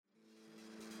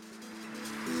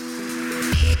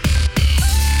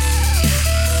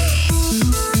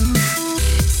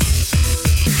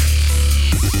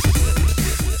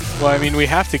Well, I mean, we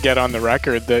have to get on the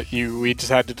record that we just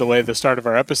had to delay the start of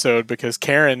our episode because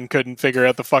Karen couldn't figure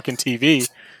out the fucking TV.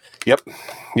 Yep.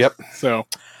 So,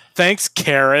 thanks,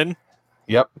 Karen.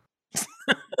 Yep.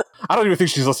 I don't even think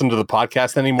she's listened to the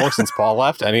podcast anymore since Paul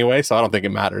left anyway, so I don't think it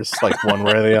matters, like, one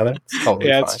way or the other. It's totally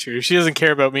Yeah, fine. it's true. She doesn't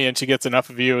care about me, and she gets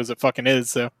enough of you as it fucking is,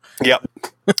 so. Yep.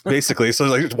 Basically. So,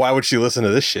 like, why would she listen to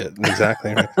this shit?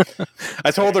 Exactly. Right.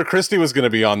 I told her Christy was going to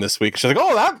be on this week. She's like,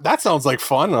 oh, that sounds like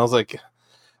fun. And I was like,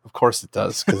 of course it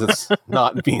does, because it's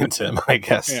not me and Tim, I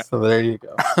guess. Yeah. So there you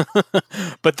go.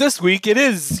 But this week it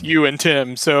is you and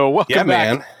Tim. So welcome back.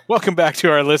 Man. Welcome back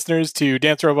to our listeners to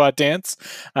Dance Robot Dance.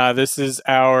 This is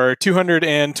our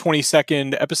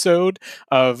 222nd episode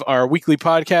of our weekly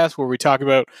podcast where we talk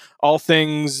about all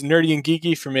things nerdy and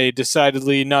geeky from a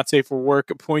decidedly not safe for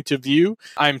work point of view.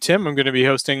 I'm Tim. I'm going to be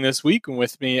hosting this week. And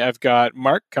with me, I've got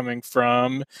Mark coming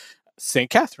from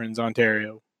St. Catharines,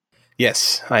 Ontario.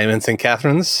 Yes, I am in St.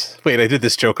 Catharines. Wait, I did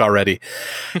this joke already.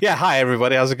 Yeah, hi,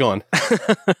 everybody. How's it going?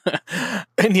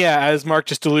 And yeah, as Mark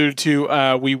just alluded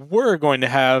to, we were going to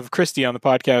have Christy on the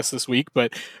podcast this week,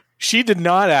 but she did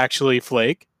not actually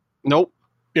flake. Nope.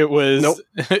 It was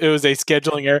a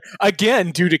scheduling error, again,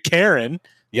 due to Karen.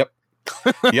 Yep.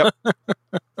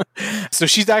 So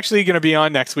she's actually going to be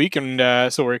on next week,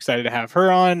 and so we're excited to have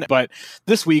her on. But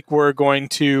this week,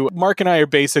 Mark and I are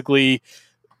basically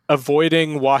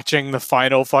avoiding watching the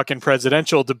final fucking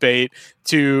presidential debate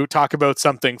to talk about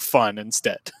something fun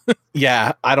instead.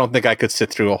 Yeah, I don't think I could sit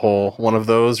through a whole one of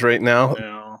those right now.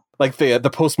 No. Like the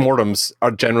postmortems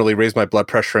are generally raise my blood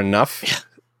pressure enough. Yeah.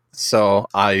 So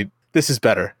this is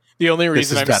better. The only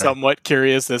reason I'm somewhat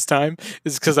curious this time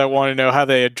is because I want to know how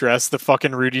they address the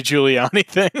fucking Rudy Giuliani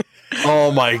thing.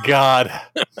 Oh my God.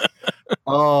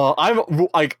 I'm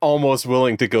like almost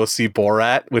willing to go see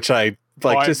Borat, which I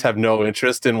just have no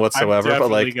interest in whatsoever. I'm definitely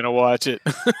but like, gonna watch it.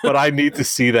 But I need to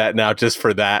see that now just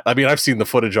for that. I mean, I've seen the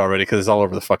footage already because it's all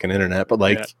over the fucking internet. But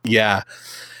like, yeah,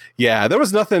 there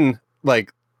was nothing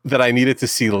like that I needed to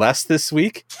see less this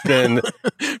week than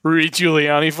Rudy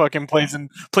Giuliani fucking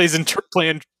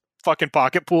playing fucking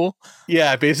pocket pool.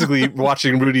 Yeah, basically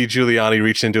watching Rudy Giuliani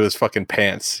reach into his fucking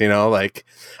pants. You know, like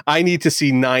I need to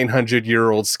see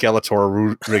 900-year-old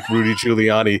Skeletor Rudy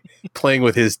Giuliani playing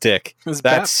with his dick.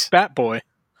 That's Bat Boy.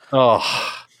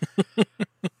 Oh,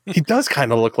 he does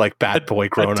kind of look like Bat Boy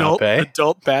grown up, eh?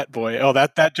 Adult Bat Boy. Oh,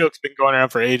 that joke's been going around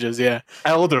for ages. Yeah,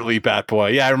 elderly Bat Boy.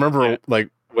 Yeah, I remember like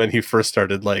when he first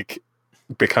started like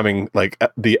becoming like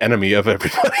the enemy of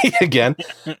everybody again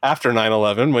after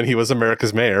 9/11 when he was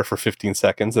America's mayor for 15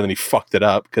 seconds and then he fucked it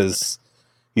up because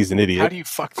he's an idiot. How do you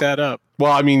fuck that up?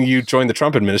 Well, I mean, you joined the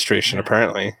Trump administration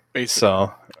apparently. Basically.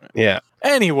 So, yeah.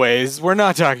 Anyways, we're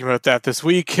not talking about that this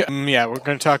week. We're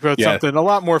going to talk about something a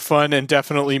lot more fun and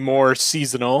definitely more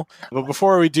seasonal. But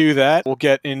before we do that, we'll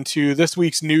get into this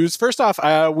week's news. First off,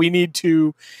 we need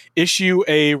to issue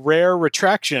a rare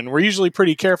retraction. We're usually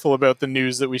pretty careful about the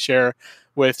news that we share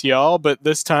with y'all, but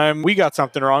this time we got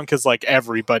something wrong because like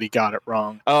everybody got it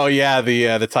wrong. Oh yeah,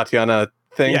 the Tatiana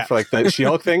thing for like the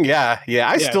She-Hulk thing. Yeah.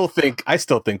 I still think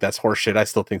that's horseshit. I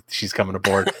still think she's coming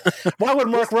aboard. Why would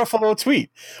Mark Ruffalo tweet?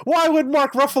 Why would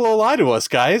Mark Ruffalo lie to us,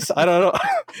 guys? I don't know.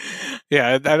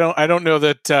 Yeah, I don't know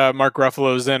that Mark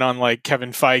Ruffalo's in on like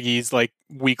Kevin Feige's like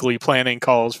weekly planning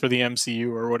calls for the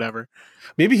MCU or whatever.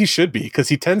 Maybe he should be, because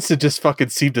he tends to just fucking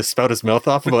seem to spout his mouth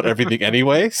off about everything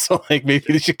anyway. So like maybe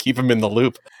they should keep him in the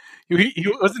loop. He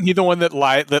wasn't he the one that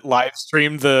live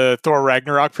streamed the Thor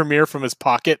Ragnarok premiere from his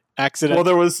pocket accident? Well,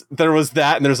 there was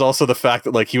that, and there's also the fact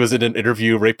that like he was in an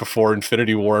interview right before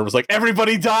Infinity War and was like,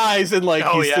 everybody dies, and like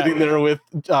sitting there with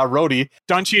Rhodey.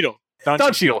 Don Cheadle.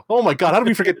 Don Cheadle. Oh my God, how did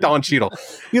we forget Don Cheadle?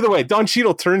 Either way, Don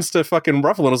Cheadle turns to fucking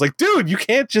Ruffalo and was like, dude, you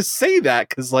can't just say that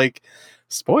because like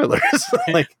spoilers.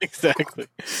 Like exactly.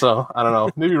 So I don't know.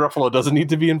 Maybe Ruffalo doesn't need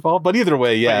to be involved, but either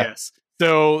way, yeah. Yes.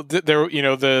 So there,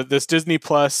 this Disney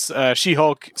Plus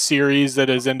She-Hulk series that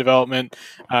is in development.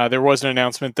 There was an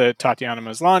announcement that Tatiana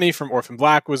Maslany from Orphan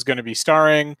Black was going to be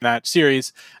starring in that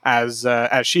series as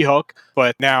She-Hulk,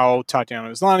 but now Tatiana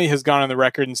Maslany has gone on the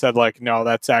record and said like, no,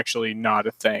 that's actually not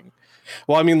a thing.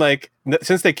 Well, I mean, like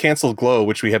since they canceled Glow,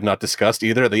 which we have not discussed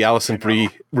either, the Allison Brie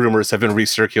rumors have been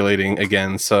recirculating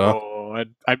again. So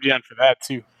I'd be down for that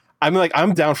too.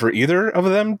 I'm down for either of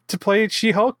them to play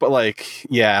She-Hulk, but like,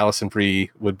 yeah, Allison Brie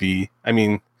would be, I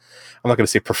mean, I'm not going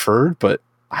to say preferred, but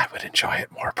I would enjoy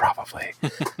it more probably.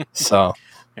 So,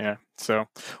 yeah. So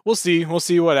we'll see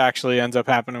what actually ends up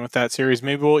happening with that series.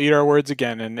 Maybe we'll eat our words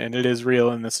again and it is real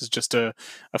and this is just a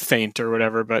feint or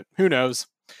whatever, but who knows?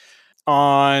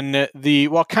 On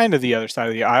the, kind of the other side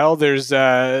of the aisle, there's,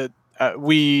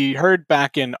 we heard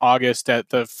back in August at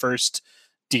the first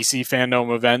DC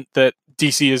fandom event that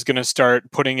DC is going to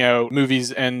start putting out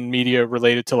movies and media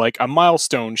related to like a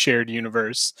Milestone shared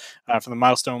universe for the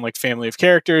Milestone like family of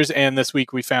characters. And this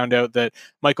week we found out that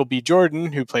Michael B.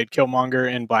 Jordan, who played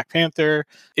Killmonger in Black Panther,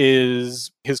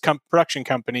 is his production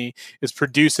company is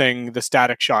producing the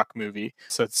Static Shock movie.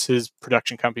 So it's his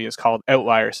production company is called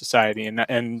Outlier Society, and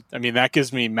I mean that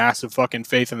gives me massive fucking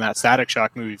faith in that Static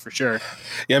Shock movie for sure.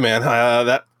 Yeah, man,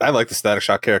 that I like the Static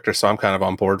Shock character, so I'm kind of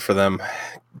on board for them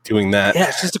doing that. Yeah,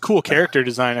 it's just a cool character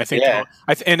design, I think. Yeah.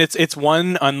 And it's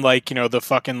one unlike, the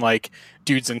fucking like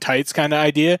dudes in tights kind of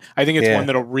idea. I think it's one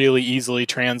that'll really easily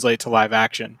translate to live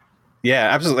action. Yeah,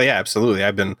 absolutely. Yeah, absolutely.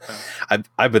 I've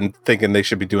been thinking they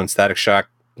should be doing Static Shock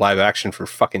live action for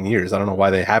fucking years. I don't know why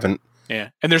they haven't. Yeah,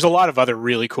 and there's a lot of other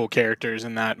really cool characters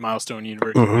in that Milestone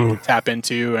universe we can tap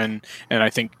into, and I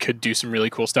think could do some really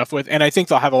cool stuff with. And I think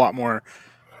they'll have a lot more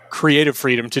creative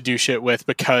freedom to do shit with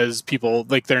because people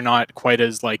like they're not quite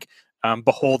as like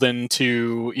beholden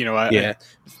to a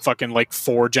fucking like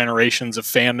 4 generations of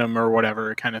fandom or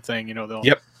whatever kind of thing. They'll.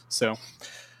 Yep. So.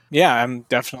 Yeah, I'm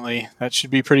definitely, that should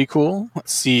be pretty cool.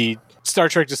 Let's see. Star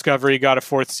Trek Discovery got a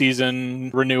 4th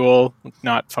season renewal.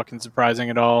 Not fucking surprising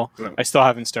at all. I still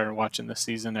haven't started watching this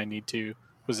season. I need to.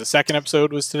 Was the 2nd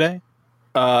episode was today?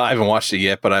 I haven't watched it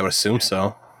yet, but I would assume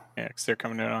so. Yeah, because they're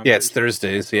coming out on Thursdays. It's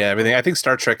Thursdays. Yeah, everything. I think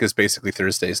Star Trek is basically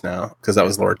Thursdays now because that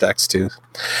was Lower Decks too.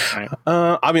 Right.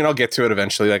 I mean, I'll get to it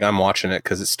eventually. Like, I'm watching it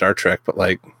because it's Star Trek, but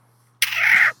like...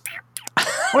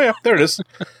 oh yeah, there it is.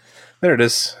 There it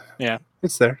is. Yeah.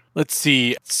 It's there. Let's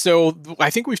see. So I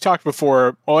think we've talked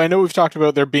before. Well, I know we've talked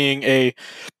about there being a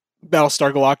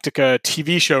Battlestar Galactica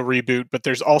TV show reboot, but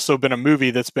there's also been a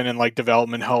movie that's been in like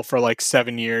development hell for like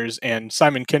 7 years. And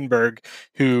Simon Kinberg,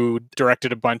 who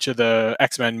directed a bunch of the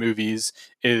X-Men movies,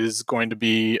 is going to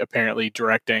be apparently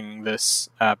directing this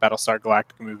Battlestar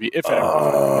Galactica movie. If it ever gets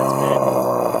made.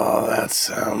 Oh, that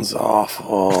sounds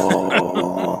awful.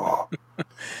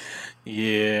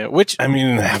 Yeah, which I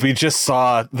mean, we just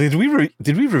saw. Did we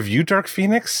review Dark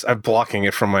Phoenix? I'm blocking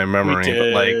it from my memory, but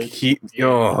like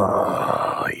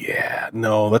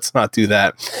no, let's not do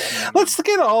that. Let's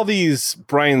get all these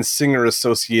Bryan Singer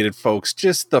associated folks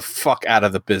just the fuck out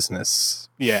of the business.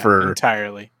 Yeah,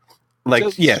 entirely.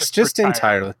 Like, just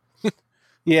entirely.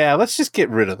 Yeah, let's just get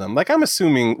rid of them. Like, I'm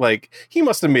assuming, like, he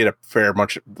must have made a fair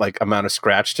much like amount of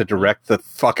scratch to direct the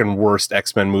fucking worst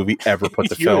X-Men movie ever put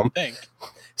to film. Would think.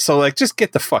 So, like, just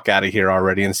get the fuck out of here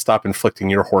already and stop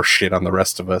inflicting your horse shit on the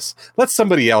rest of us. Let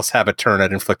somebody else have a turn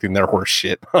at inflicting their horse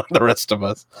shit on the rest of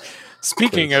us.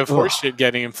 Speaking of horse shit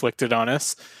getting inflicted on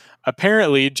us,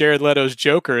 apparently Jared Leto's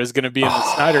Joker is going to be in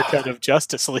the Snyder Cut of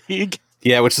Justice League.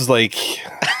 Yeah, which is like...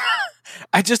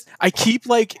 I keep,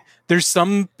 like... There's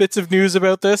some bits of news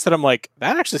about this that I'm like,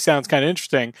 that actually sounds kind of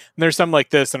interesting. And there's some like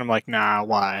this, and I'm like, nah,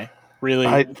 why?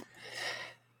 Really?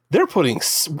 They're putting...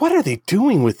 What are they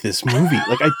doing with this movie?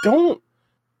 Like, I don't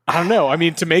know. I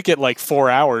mean, to make it like 4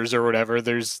 hours or whatever,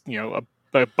 there's,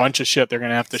 a bunch of shit they're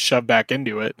going to have to shove back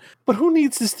into it. But who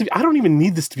needs this to be... I don't even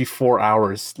need this to be 4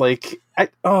 hours. Like,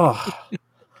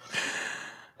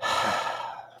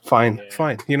 Fine.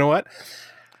 You know what?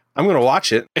 I'm going to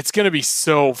watch it. It's going to be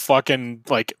so fucking,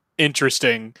 like,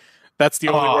 interesting. That's the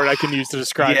only word I can use to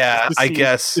describe it. Yeah, I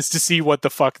guess. Is to see what the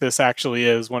fuck this actually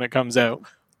is when it comes out.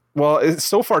 Well,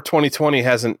 so far 2020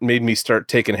 hasn't made me start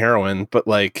taking heroin, but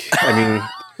like, I mean,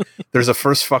 there's a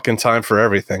first fucking time for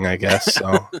everything, I guess.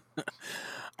 So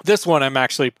this one I'm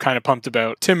actually kind of pumped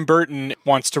about. Tim Burton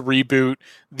wants to reboot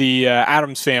the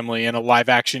Addams Family in a live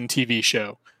action TV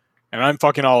show. And I'm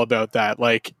fucking all about that.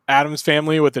 Like, Addams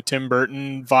Family with the Tim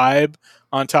Burton vibe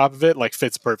on top of it, like,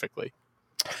 fits perfectly.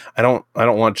 I don't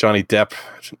want Johnny Depp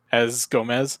as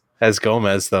Gomez. As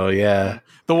Gomez, though, yeah.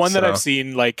 The one that I've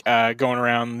seen, like, going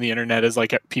around the internet is,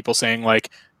 like, people saying, like,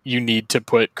 you need to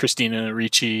put Christina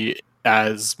Ricci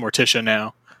as Morticia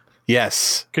now.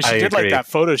 Yes. Because she did, like, that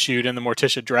photo shoot in the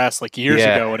Morticia dress, like, years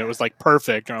ago, and it was, like,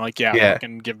 perfect. And I'm like,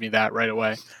 fucking give me that right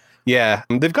away. Yeah.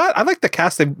 I like the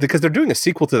cast because they're doing a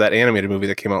sequel to that animated movie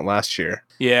that came out last year.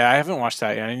 Yeah, I haven't watched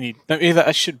that yet.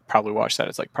 I should probably watch that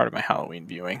as, like, part of my Halloween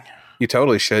viewing. You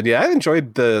totally should. Yeah, I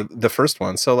enjoyed the first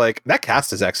one. So, like, that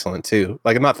cast is excellent, too.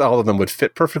 Like, not all of them would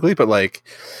fit perfectly, but, like,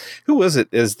 who was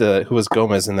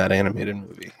Gomez in that animated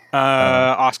movie?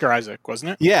 Oscar Isaac,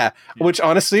 wasn't it? Yeah, which,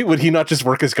 honestly, would he not just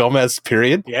work as Gomez,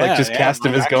 period? Yeah, like, just cast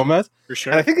him as Gomez? For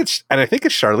sure. And I think it's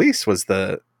Charlize was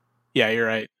the... Yeah, you're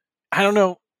right. I don't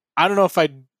know if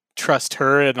I'd trust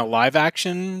her in a live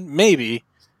action. Maybe.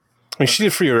 mean, she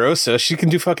did Furiosa. She can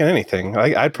do fucking anything.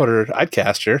 I'd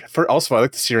cast her. Also, I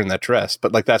like to see her in that dress,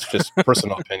 but like that's just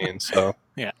personal opinion. So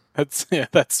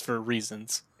that's for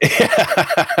reasons.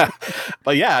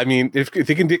 But yeah, I mean, if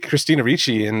they can get Christina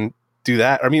Ricci and do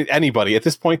that, I mean, anybody at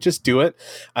this point, just do it.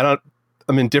 I'm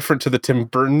indifferent to the Tim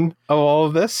Burton of all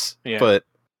of this, but.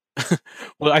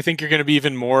 Well, I think you're going to be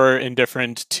even more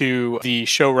indifferent to the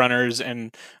showrunners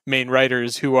and main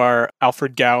writers who are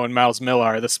Alfred Gow and Miles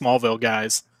Millar, the Smallville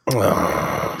guys.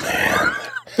 Oh, man.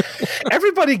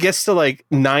 Everybody gets to like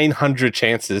 900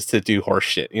 chances to do horse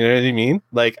shit. You know what I mean?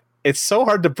 Like, it's so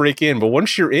hard to break in, but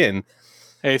once you're in.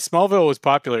 Hey, Smallville was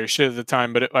popular as shit at the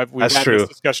time, but we've had this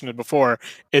discussion before.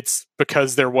 It's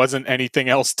because there wasn't anything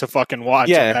else to fucking watch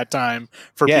at that time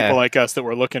for people like us that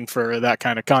were looking for that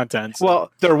kind of content. So.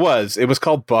 Well, there was. It was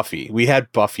called Buffy. We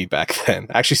had Buffy back then.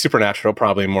 Actually, Supernatural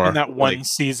probably more. And that one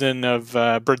season of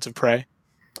Birds of Prey.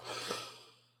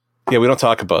 Yeah, we don't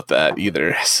talk about that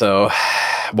either. So,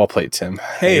 well played, Tim.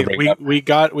 Hey, we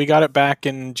got it back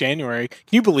in January. Can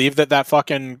you believe that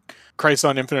fucking Crisis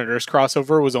on Infinite Earths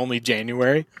crossover was only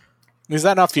January? Does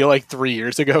that not feel like 3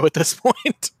 years ago at this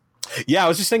point? Yeah, I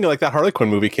was just thinking like that Harley Quinn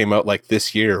movie came out like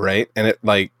this year, right? And it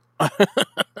like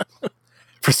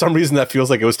for some reason that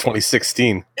feels like it was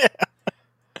 2016. Yeah.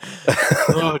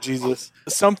 Oh Jesus!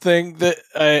 Something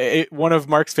that one of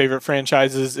Mark's favorite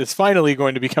franchises is finally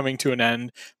going to be coming to an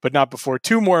end, but not before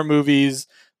 2 more movies.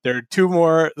 There are 2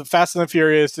 more. The Fast and the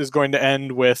Furious is going to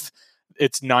end with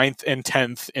its 9th and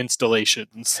 10th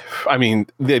installations. I mean,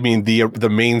 the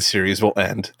main series will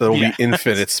end. There will be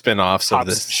infinite spin-offs of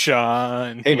this.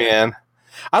 Shaw. Hey, man.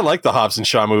 I like the Hobbs and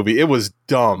Shaw movie. It was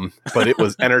dumb, but it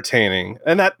was entertaining.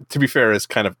 And that, to be fair, is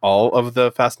kind of all of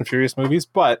the Fast and Furious movies.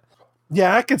 But,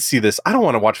 yeah, I could see this. I don't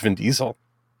want to watch Vin Diesel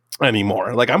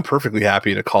anymore. Like, I'm perfectly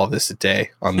happy to call this a day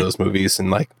on those movies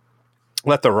and, like,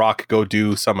 let The Rock go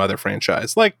do some other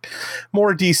franchise. Like,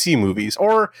 more DC movies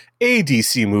or a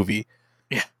DC movie.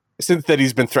 Since that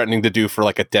he's been threatening to do for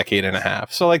like a decade and a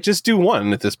half. So like just do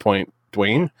one at this point,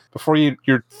 Dwayne, before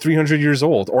you're 300 years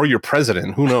old or you're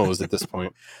president. Who knows at this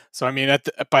point? So I mean,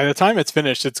 by the time it's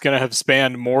finished, it's going to have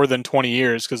spanned more than 20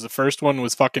 years because the first one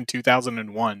was fucking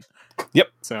 2001. Yep.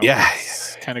 So yeah,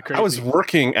 kind of crazy. I was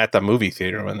working at the movie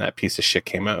theater when that piece of shit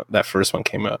came out. That first one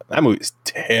came out. That movie is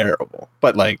terrible,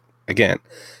 but like again,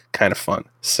 kind of fun.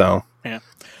 So yeah,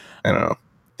 I don't know.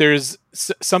 There's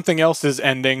something else is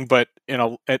ending, but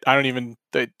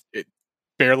it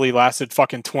barely lasted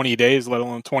fucking 20 days, let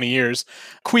alone 20 years.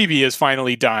 Quibi is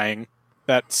finally dying.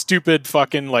 That stupid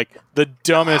fucking, like, the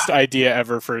dumbest idea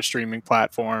ever for a streaming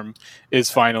platform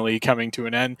is finally coming to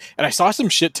an end. And I saw some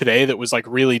shit today that was, like,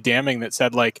 really damning that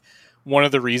said, like, one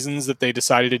of the reasons that they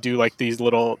decided to do, like, these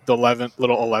little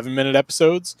 11-minute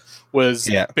episodes was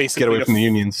basically get away from the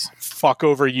unions. Fuck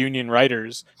over union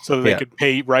writers so that they could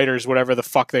pay writers whatever the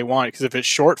fuck they want. Because if it's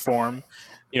short form,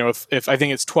 you know, if I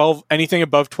think it's 12, anything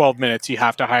above 12 minutes, you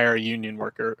have to hire a union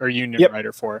worker or union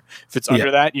writer for. If it's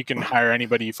under that, you can hire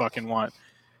anybody you fucking want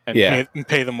and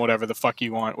pay them whatever the fuck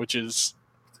you want, which is,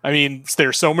 I mean,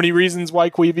 there's so many reasons why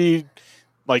Quibi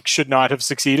like should not have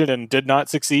succeeded and did not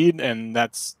succeed, and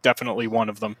that's definitely one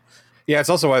of them. Yeah, it's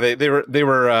also why they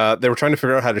were trying to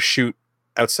figure out how to shoot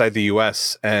outside the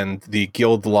US, and the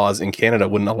guild laws in Canada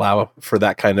wouldn't allow for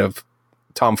that kind of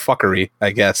tomfuckery,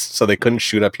 I guess. So they couldn't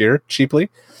shoot up here cheaply.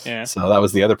 Yeah. So that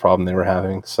was the other problem they were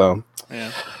having. So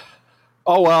yeah.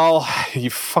 Oh well,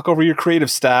 you fuck over your creative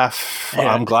staff.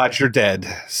 Yeah. I'm glad you're dead.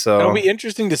 So it'll be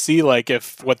interesting to see, like,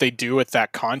 if what they do with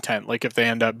that content, like if they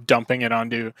end up dumping it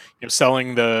onto, you know,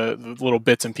 selling the little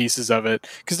bits and pieces of it,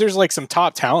 because there's like some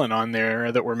top talent on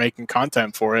there that were making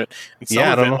content for it, and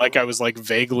some of it, like I was like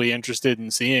vaguely interested in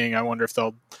seeing. I wonder if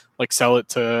they'll like sell it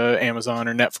to Amazon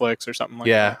or Netflix or something like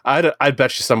that. Yeah, I'd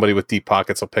bet you somebody with deep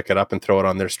pockets will pick it up and throw it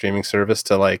on their streaming service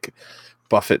to like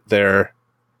buffet their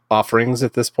offerings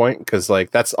at this point, because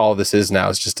like that's all this is now,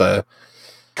 is just a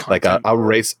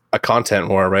race, a content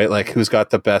war, right? Like who's got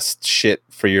the best shit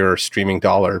for your streaming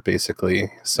dollar,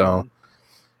 basically. So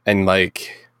and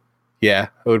like it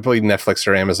would be Netflix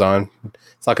or Amazon.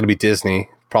 It's not going to be Disney,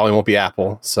 probably won't be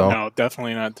Apple. So no,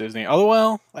 definitely not Disney. Although,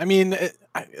 well, I mean,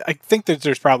 I think that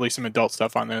there's probably some adult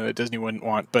stuff on there that Disney wouldn't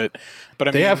want, but I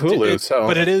mean, they have Hulu,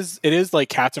 but it is like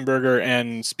Katzenberger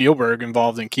and Spielberg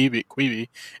involved in Quibi,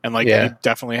 and like they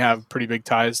definitely have pretty big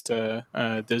ties to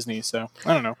Disney. So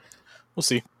I don't know, we'll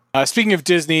see. Speaking of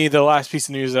Disney, the last piece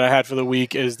of news that I had for the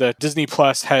week is that Disney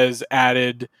Plus has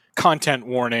added content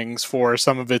warnings for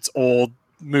some of its old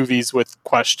movies with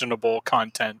questionable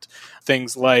content.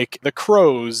 Things like the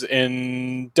crows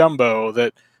in Dumbo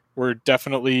that were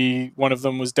definitely, one of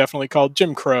them was definitely called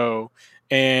Jim Crow,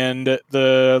 and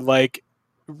the like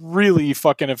really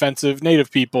fucking offensive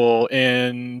native people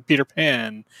in Peter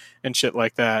Pan and shit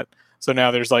like that. So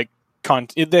now there's like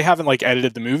they haven't like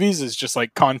edited the movies. It's just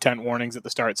like content warnings at the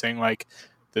start saying like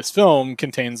this film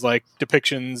contains like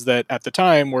depictions that at the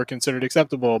time were considered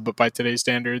acceptable, but by today's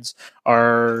standards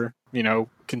are,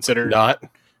 considered not.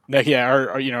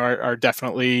 Are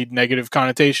definitely negative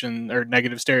connotation or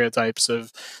negative stereotypes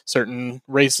of certain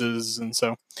races. And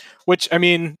so, which, I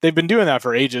mean, they've been doing that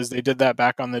for ages. They did that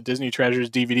back on the Disney Treasures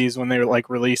DVDs when they were like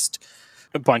released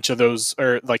a bunch of those,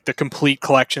 or like the complete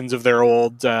collections of their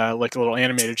old like little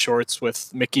animated shorts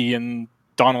with Mickey and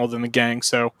Donald and the gang.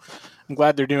 So I'm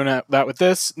glad they're doing that with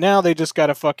this. Now they just got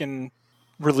to fucking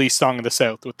release Song of the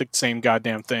South with the same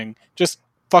goddamn thing. Just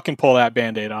fucking pull that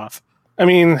Band-Aid off. I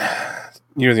mean,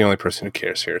 you're the only person who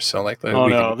cares here. So like,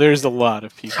 there's a lot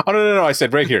of people. Oh no! I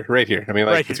said right here. I mean,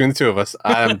 like right between the two of us,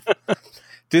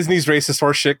 Disney's racist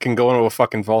horse shit can go into a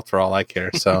fucking vault for all I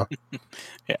care. So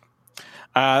yeah,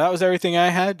 that was everything I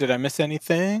had. Did I miss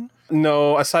anything?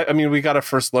 No. Aside, I mean, we got a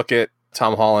first look at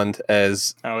Tom Holland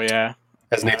as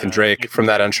Nathan Drake from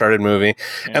that Uncharted movie,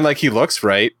 and like he looks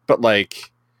right, but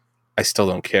like I still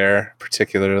don't care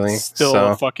particularly. Still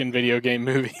a fucking video game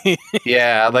movie.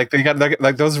 Yeah, like they got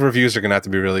like those reviews are gonna have to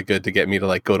be really good to get me to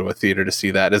like go to a theater to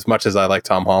see that. As much as I like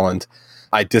Tom Holland,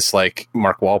 I dislike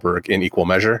Mark Wahlberg in equal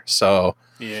measure. So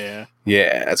yeah,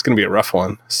 it's gonna be a rough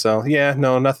one. So yeah,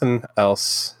 no, nothing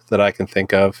else that I can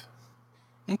think of.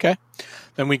 Okay,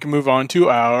 then we can move on to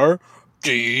our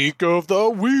Geek of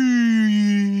the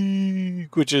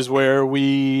Week, which is where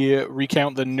we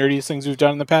recount the nerdiest things we've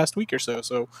done in the past week or so.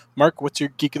 So, Mark, what's your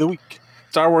Geek of the Week?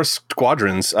 Star Wars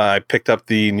Squadrons. I picked up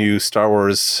the new Star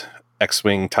Wars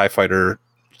X-Wing TIE Fighter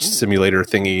simulator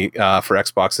thingy for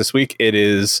Xbox this week. It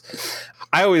is...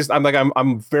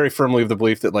 I'm very firmly of the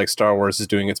belief that like Star Wars is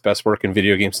doing its best work in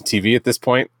video games and TV at this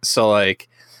point. So like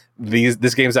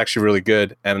this game is actually really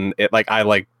good, and I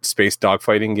like space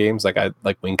dogfighting games, like I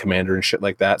like Wing Commander and shit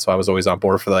like that. So I was always on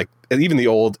board for like even the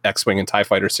old X-Wing and TIE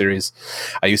Fighter series.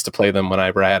 I used to play them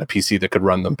whenever I had a PC that could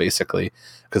run them, basically,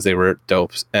 because they were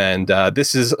dope. And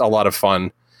this is a lot of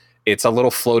fun. It's a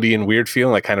little floaty and weird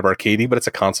feeling, like kind of arcadey, but it's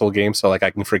a console game, so like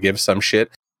I can forgive some shit.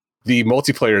 The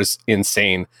multiplayer is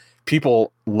insane.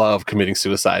 People love committing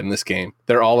suicide in this game.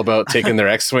 They're all about taking their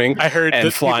X-Wing. I heard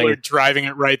that flying. People are driving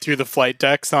it right through the flight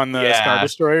decks on the Star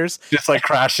Destroyers. Just like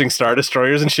crashing Star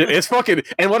Destroyers and shit. It's fucking,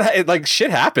 and like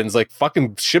shit happens, like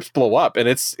fucking ships blow up, and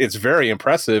it's very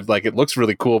impressive. Like it looks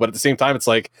really cool, but at the same time, it's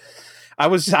like I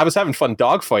was having fun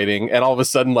dogfighting, and all of a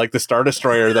sudden, like the Star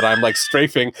Destroyer that I'm like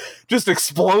strafing just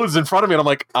explodes in front of me, and I'm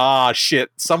like, shit,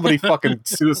 somebody fucking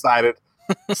suicided.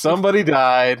 Somebody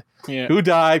died. Yeah. Who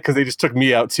died? Because they just took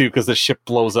me out too. Because the ship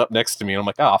blows up next to me, and I'm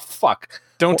like, "Oh fuck!"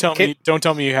 Don't tell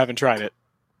me you haven't tried it.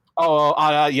 Oh,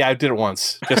 yeah, I did it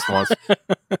once, just once.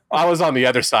 I was on the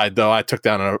other side though. I took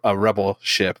down a rebel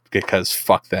ship because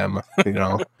fuck them.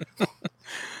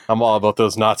 I'm all about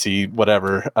those Nazi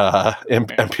whatever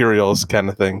Imperials kind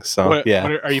of thing. So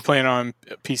are you playing on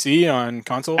PC, on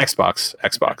console?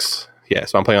 Xbox. Yeah,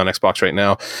 so I'm playing on Xbox right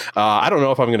now. I don't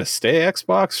know if I'm going to stay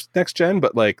Xbox next gen,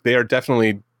 but like they are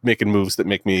definitely making moves that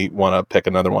make me want to pick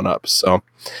another one up. So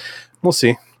we'll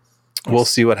see. We'll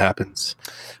see what happens.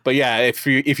 But yeah, if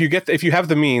you have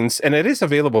the means, and it is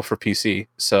available for PC,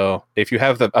 so if you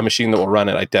have a machine that will run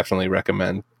it, I definitely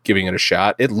recommend giving it a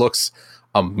shot. It looks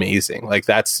amazing. Like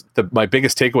that's my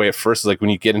biggest takeaway at first is like when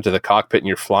you get into the cockpit and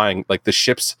you're flying, like the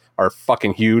ships are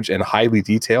fucking huge and highly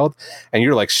detailed, and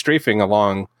you're like strafing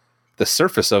along the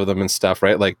surface of them and stuff,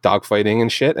 right? Like dogfighting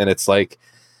and shit. And it's like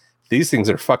these things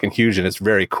are fucking huge, and it's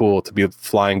very cool to be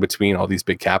flying between all these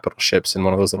big capital ships in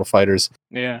one of those little fighters.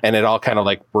 Yeah. And it all kind of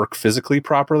like work physically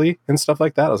properly and stuff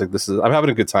like that. I was like, I'm having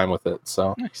a good time with it.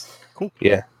 So nice. Cool.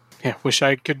 Yeah. Yeah. Wish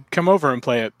I could come over and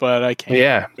play it, but I can't.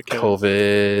 Yeah.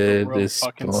 COVID is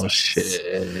bullshit.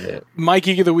 Sucks. My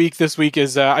Geek of the Week this week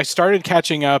is I started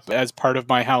catching up as part of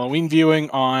my Halloween viewing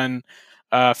on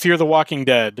Fear the Walking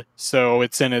Dead. So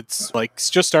it's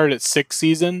just started its 6th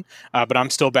season, but I'm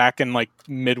still back in like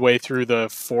midway through the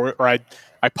 4th, or I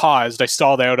paused, I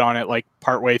stalled out on it like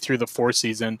partway through the 4th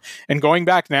season. And going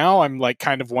back now, I'm like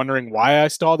kind of wondering why I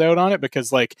stalled out on it,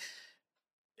 because like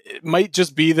it might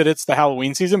just be that it's the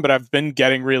Halloween season, but I've been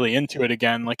getting really into it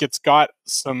again. Like it's got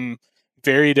some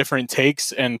very different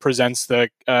takes and presents the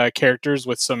characters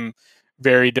with some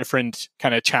very different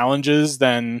kind of challenges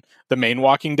than the main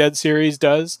Walking Dead series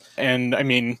does. And I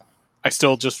mean, I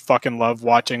still just fucking love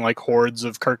watching like hordes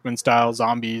of Kirkman style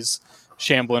zombies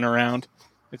shambling around.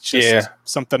 It's just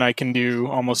something I can do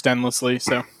almost endlessly.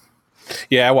 So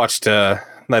yeah, I watched Night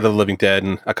of the Living Dead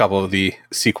and a couple of the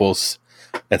sequels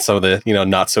and some of the,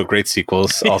 not so great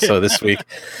sequels also this week.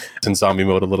 It's in zombie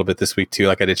mode a little bit this week too.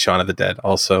 Like I did Shaun of the Dead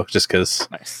also, just because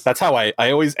that's how I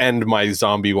always end my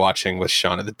zombie watching with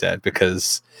Shaun of the Dead,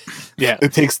 because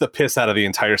it takes the piss out of the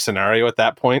entire scenario at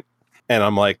that point, and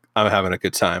I'm like, I'm having a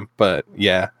good time. But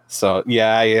I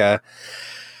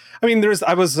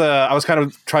was kind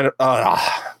of trying to,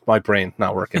 my brain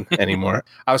not working anymore.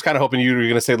 I was kind of hoping you were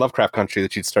going to say Lovecraft Country,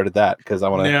 that you'd started that, because I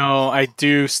want to. No, I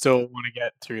do still want to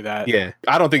get through that. Yeah,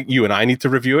 I don't think you and I need to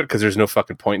review it, because there's no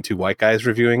fucking point in two white guys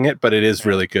reviewing it, but it is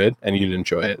really good, and you'd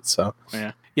enjoy it. So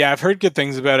yeah, I've heard good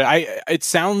things about it. It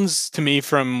sounds to me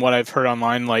from what I've heard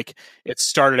online like it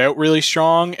started out really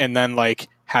strong, and then like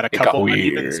had a couple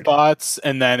uneven spots,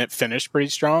 and then it finished pretty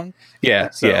strong. Yeah.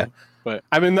 But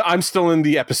I'm still in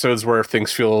the episodes where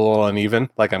things feel a little uneven.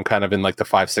 Like I'm kind of in like the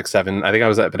 5, 6, 7. I think I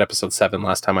was at episode 7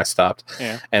 last time I stopped.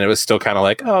 Yeah. And it was still kind of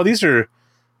like, oh, these are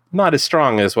not as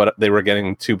strong as what they were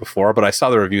getting to before. But I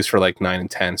saw the reviews for like 9 and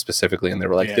 10 specifically, and they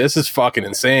were like, this is fucking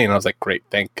insane. I was like, great,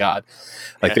 thank God.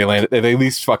 Like they at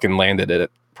least fucking landed it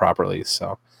properly.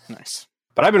 So nice.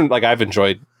 But I've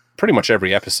enjoyed pretty much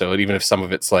every episode, even if some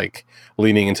of it's like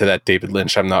leaning into that David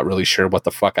Lynch, I'm not really sure what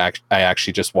the fuck I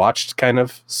actually just watched kind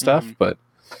of stuff. Mm-hmm. But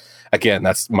again,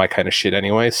 that's my kind of shit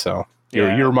anyway, so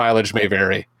your mileage may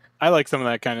vary. I like some of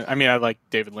that kind of, I like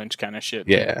David Lynch kind of shit.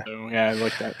 Yeah. So, I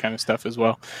like that kind of stuff as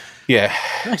well. Yeah.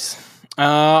 Nice.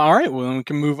 All right, well, then we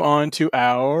can move on to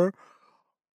our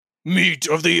meat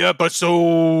of the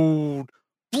episode.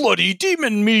 Bloody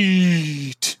demon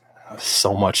meat.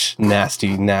 So much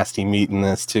nasty meat in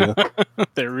this too.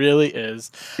 There really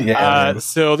is. Yeah.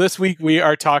 So this week we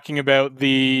are talking about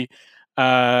the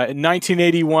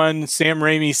 1981 Sam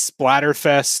Raimi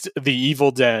Splatterfest, The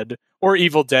Evil Dead, or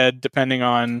Evil Dead, depending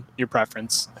on your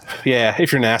preference. Yeah,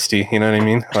 if you're nasty, you know what I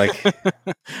mean? Like,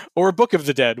 or Book of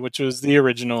the Dead, which was the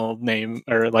original name,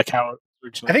 or like how.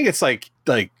 I think it's like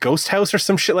Ghost House or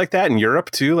some shit like that in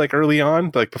Europe too, like early on,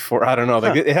 like before, I don't know.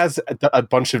 Like it has a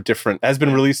bunch of different, has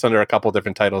been released under a couple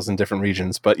different titles in different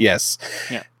regions, but yes,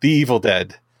 The Evil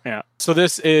Dead. Yeah. So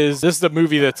this is the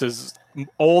movie that's as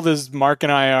old as Mark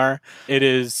and I are. It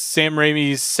is Sam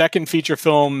Raimi's second feature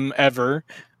film ever,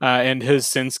 and has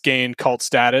since gained cult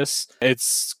status.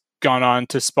 It's gone on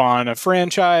to spawn a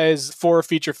franchise, 4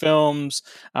 feature films,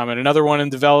 and another one in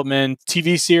development,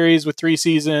 TV series with 3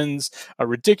 seasons, a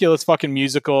ridiculous fucking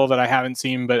musical that I haven't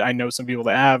seen, but I know some people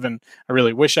that have, and I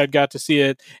really wish I'd got to see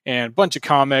it, and a bunch of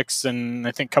comics, and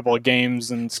I think a couple of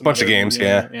games, and a bunch of games,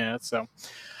 yeah.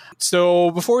 So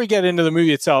before we get into the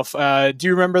movie itself, do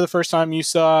you remember the first time you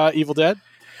saw Evil Dead?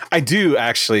 I do,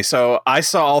 actually. So I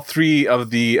saw all 3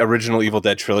 of the original Evil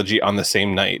Dead trilogy on the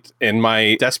same night. In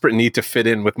my desperate need to fit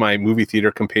in with my movie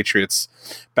theater compatriots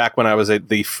back when I was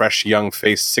the fresh,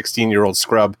 young-faced 16-year-old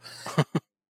scrub,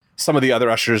 some of the other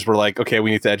ushers were like, okay,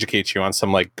 we need to educate you on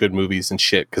some like good movies and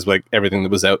shit, because like everything that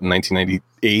was out in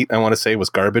 1998, I want to say, was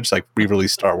garbage, like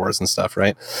re-released Star Wars and stuff,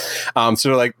 right?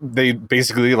 So like they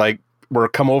basically like were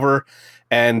come over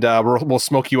and we'll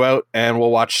smoke you out and we'll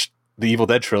watch the Evil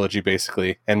Dead trilogy,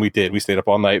 basically. And we did. We stayed up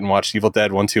all night and watched Evil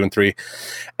Dead 1, 2, and 3.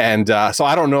 And so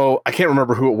I don't know. I can't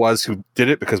remember who it was who did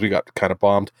it, because we got kind of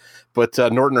bombed. But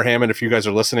Norton or Hammond, if you guys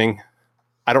are listening,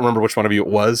 I don't remember which one of you it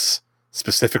was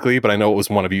specifically, but I know it was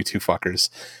one of you two fuckers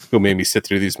who made me sit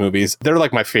through these movies. They're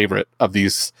like my favorite of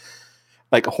these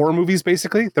like horror movies,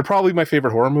 basically. They're probably my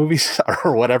favorite horror movies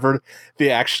or whatever they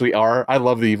actually are. I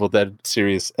love the Evil Dead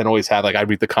series and always have. Like, I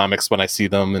read the comics when I see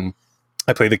them, and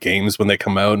I play the games when they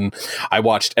come out, and I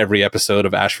watched every episode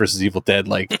of Ash vs. Evil Dead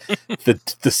like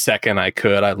the second I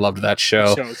could. I loved that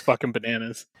show. The show was fucking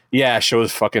bananas. Yeah, show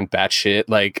was fucking batshit.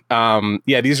 Like,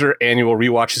 these are annual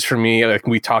rewatches for me. Like,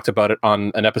 we talked about it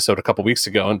on an episode a couple weeks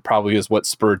ago, and probably is what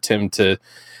spurred Tim to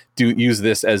use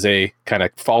this as a kind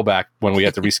of fallback when we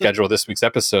had to reschedule this week's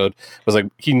episode. It was like,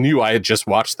 he knew I had just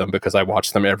watched them because I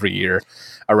watched them every year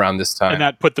around this time. And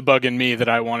that put the bug in me that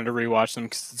I wanted to rewatch them,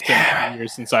 because it's been a few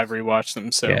years since I've rewatched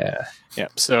them. So yeah.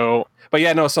 So, but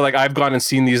yeah, no. So like, I've gone and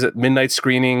seen these at midnight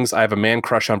screenings. I have a man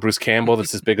crush on Bruce Campbell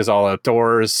that's as big as All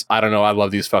Outdoors. I don't know. I love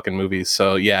these fucking movies.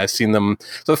 So yeah, I've seen them.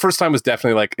 So the first time was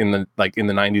definitely like in the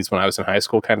 90s when I was in high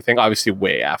school, kind of thing. Obviously,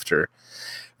 way after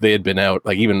they had been out.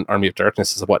 Like, even Army of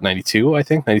Darkness is what, 92, I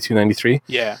think, 92, 93.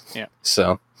 Yeah.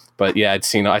 So, but yeah,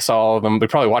 I saw all of them. We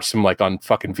probably watched them like on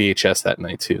fucking VHS that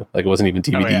night too. Like, it wasn't even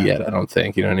DVD yet, I don't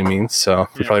think. You know what I mean? So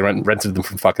we probably rented them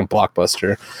from fucking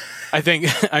Blockbuster.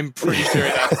 I'm pretty sure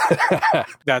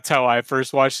that's how I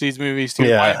first watched these movies too.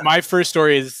 Yeah. My first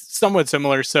story is somewhat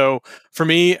similar. So for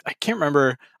me, I can't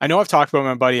remember. I know I've talked about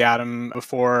my buddy Adam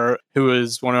before, who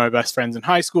was one of my best friends in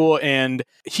high school, and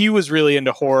he was really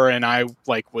into horror, and I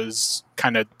like was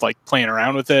kind of like playing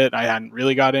around with it. I hadn't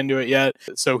really got into it yet.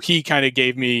 So he kind of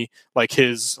gave me like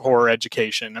his horror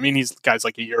education. I mean, he's guy's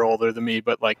like a year older than me,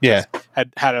 but like just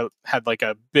had like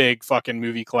a big fucking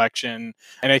movie collection.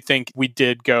 And I think we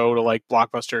did go to like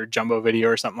Blockbuster Jumbo Video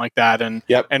or something like that and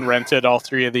rented all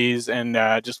three of these and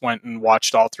just went and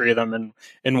watched all three of them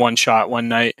in one shot one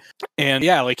night. And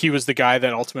yeah, like he was the guy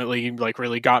that ultimately like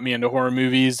really got me into horror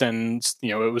movies. And, you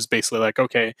know, it was basically like,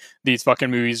 okay, these fucking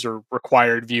movies are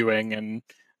required viewing.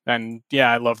 And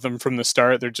yeah, I love them from the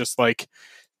start. They're just like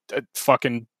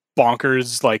fucking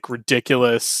bonkers, like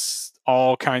ridiculous,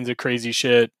 all kinds of crazy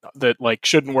shit that like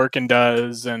shouldn't work and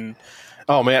does. And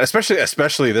oh man,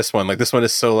 especially this one. Like this one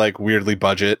is so like weirdly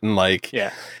budget and like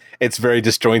it's very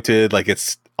disjointed. Like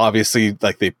it's obviously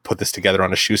like they put this together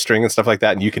on a shoestring and stuff like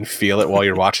that, and you can feel it while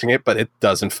you're watching it, but it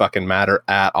doesn't fucking matter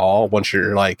at all once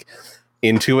you're like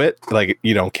into it. Like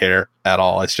you don't care at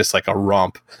all. It's just like a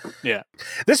romp. Yeah.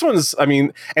 This one's, I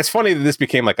mean, it's funny that this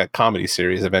became like a comedy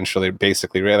series eventually,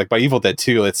 basically, right? Like by Evil Dead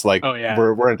 2, it's like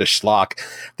we're into schlock.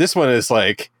 This one is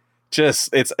like just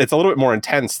it's a little bit more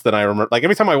intense than I remember. Like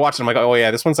every time I watch it, I'm like, oh yeah,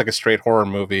 this one's like a straight horror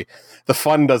movie. The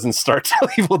fun doesn't start till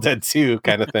Evil Dead 2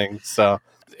 kind of thing. So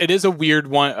it is a weird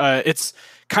one. It's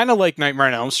kind of like Nightmare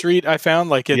on Elm Street, I found.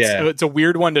 Like it's a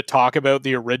weird one to talk about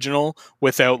the original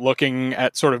without looking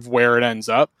at sort of where it ends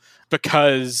up,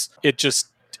 because it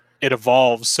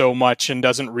evolves so much and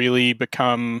doesn't really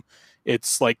become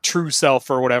its like true self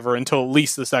or whatever until at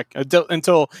least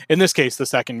until in this case the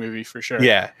second movie for sure.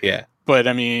 Yeah. But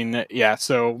I mean, yeah.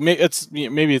 So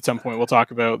maybe at some point we'll talk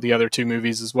about the other two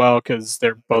movies as well, because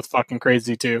they're both fucking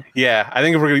crazy too. Yeah, I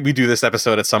think if we do this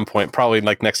episode at some point, probably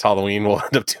like next Halloween, we'll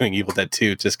end up doing Evil Dead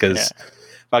 2, just because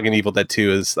fucking Evil Dead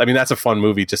 2 is, I mean, that's a fun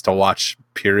movie just to watch,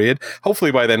 period.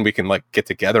 Hopefully by then we can like get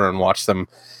together and watch them,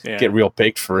 get real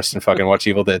baked first and fucking watch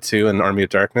Evil Dead 2 and Army of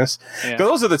Darkness. Yeah.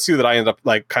 Those are the two that I end up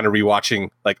like kind of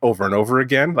rewatching like over and over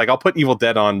again. Like I'll put Evil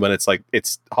Dead on when it's like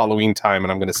it's Halloween time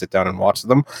and I'm going to sit down and watch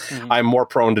them. Mm-hmm. I'm more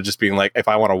prone to just being like, if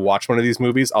I want to watch one of these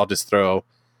movies, I'll just throw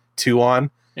 2 on.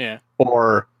 Yeah.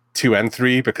 Or 2 and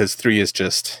 3, because 3 is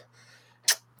just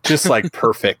like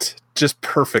perfect. Just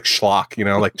perfect schlock, you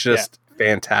know, like just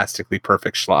fantastically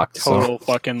perfect schlock. Total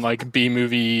fucking like B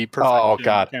movie perfection. Oh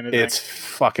god, kind of it's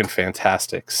fucking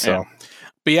fantastic. So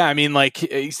but yeah, I mean, like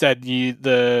you said,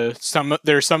 there's some of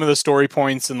the story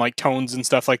points and like tones and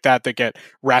stuff like that get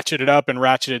ratcheted up and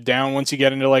ratcheted down once you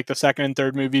get into like the second and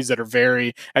third movies that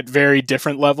are at very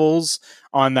different levels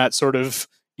on that sort of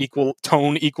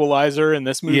tone equalizer in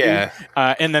this movie.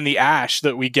 And then the Ash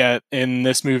that we get in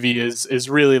this movie is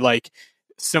really like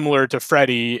similar to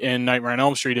Freddy in Nightmare on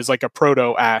Elm Street, is like a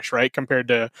proto Ash, right? Compared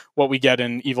to what we get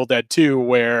in Evil Dead 2,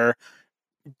 where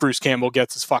Bruce Campbell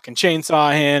gets his fucking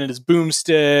chainsaw hand and his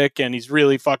boomstick, and he's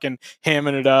really fucking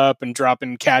hamming it up and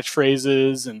dropping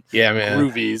catchphrases and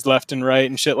groovies left and right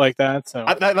and shit like that. So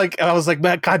I was like,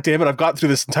 man, god damn it, I've got through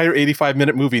this entire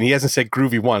 85-minute movie and he hasn't said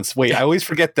groovy once. Wait, I always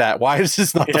forget that. Why is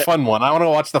this not the fun one? I want to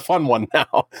watch the fun one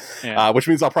now. Which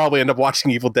means I'll probably end up watching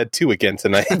Evil Dead 2 again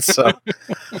tonight. So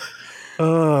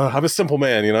I'm a simple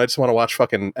man, you know. I just want to watch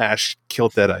fucking Ash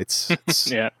kill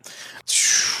deadites. Yeah.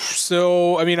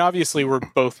 So, I mean, obviously, we're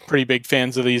both pretty big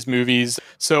fans of these movies.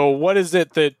 So,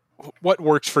 what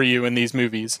works for you in these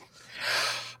movies?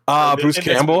 Bruce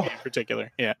Campbell, in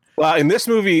particular. Yeah. Well, in this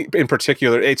movie in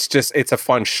particular, it's a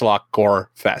fun schlock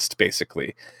gore fest,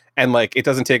 basically, and like it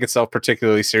doesn't take itself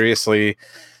particularly seriously.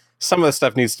 Some of the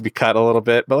stuff needs to be cut a little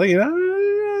bit, but like, you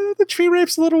know, the tree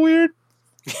rape's a little weird.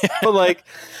 But like,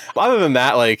 other than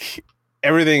that, like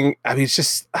everything, I mean,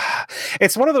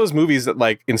 it's one of those movies that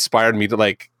like inspired me to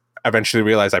like eventually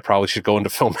realize I probably should go into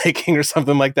filmmaking or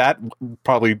something like that.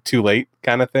 Probably too late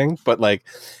kind of thing. But like,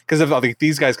 because if like,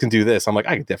 these guys can do this, I'm like,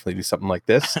 I could definitely do something like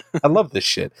this. I love this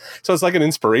shit. So it's like an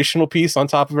inspirational piece on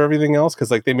top of everything else.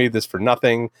 Cause like they made this for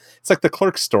nothing. It's like the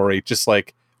Clerks story, just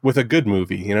like with a good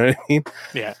movie, you know what I mean?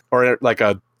 Yeah. Or like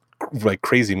a like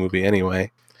crazy movie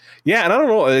anyway. Yeah, and I don't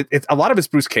know. A lot of it's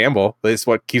Bruce Campbell. It's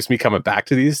what keeps me coming back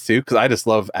to these too, because I just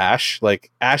love Ash.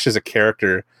 Like Ash is a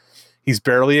character. He's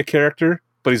barely a character,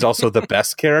 but he's also the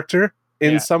best character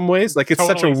in some ways. Like it's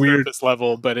totally such a weird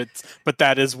level, but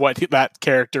that is what that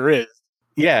character is.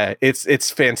 Yeah, it's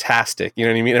fantastic. You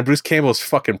know what I mean? And Bruce Campbell is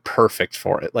fucking perfect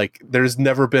for it. Like there's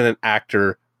never been an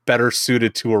actor better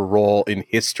suited to a role in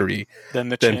history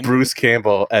than Bruce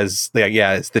Campbell as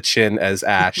the Chin as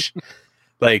Ash.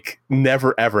 Like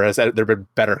never ever has there been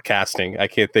better casting. I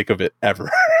can't think of it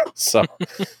ever. So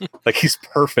like he's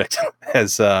perfect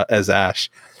as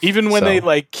Ash. Even when they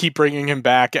like keep bringing him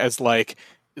back as like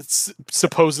it's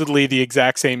supposedly the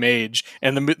exact same age,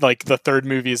 and the third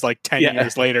movie is like 10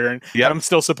 years later, and I'm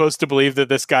still supposed to believe that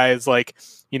this guy is like,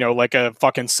 like a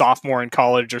fucking sophomore in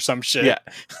college or some shit. Yeah,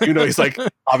 he's like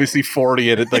obviously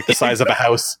 40 and like the size of a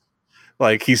house.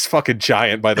 Like, he's fucking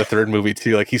giant by the third movie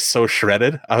too. Like, he's so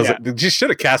shredded. I was like, you just should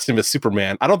have cast him as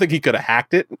Superman. I don't think he could have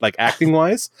hacked it, like acting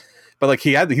wise, but like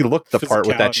he looked the part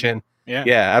with that chin. Yeah,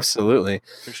 absolutely,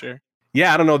 for sure.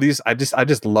 Yeah, I don't know, I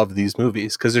just love these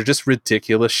movies because they're just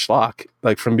ridiculous schlock,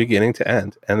 like from beginning to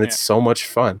end, and it's so much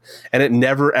fun, and it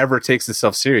never ever takes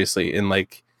itself seriously. And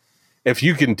like, if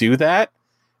you can do that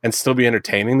and still be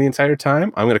entertaining the entire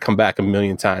time, I'm going to come back a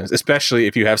million times, especially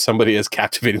if you have somebody as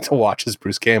captivating to watch as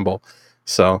Bruce Campbell.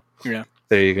 So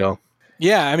there you go.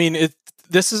 Yeah, I mean,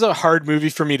 this is a hard movie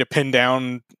for me to pin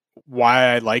down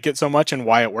why I like it so much and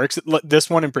why it works. This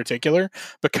one in particular,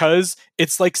 because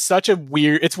it's like such a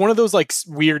weird, it's one of those like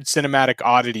weird cinematic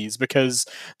oddities, because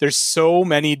there's so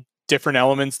many different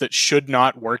elements that should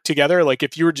not work together. Like,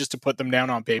 if you were just to put them down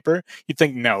on paper, you'd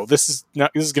think, no, this is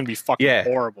going to be fucking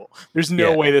horrible. There's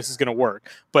no way this is going to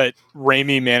work. But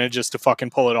Raimi manages to fucking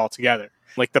pull it all together.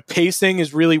 Like, the pacing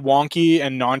is really wonky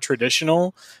and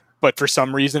non-traditional, but for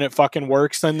some reason it fucking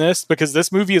works in this, because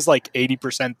this movie is like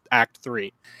 80% Act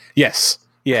 3. Yes.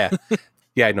 Yeah.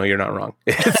 Yeah, I know you're not wrong.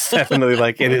 It's definitely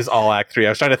like, it is all Act 3. I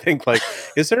was trying to think, like,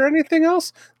 is there anything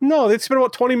else? No, they spent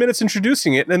about 20 minutes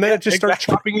introducing it, and then it just starts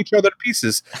chopping each other to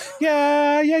pieces.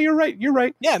 Yeah, you're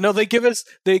right. Yeah, no, they give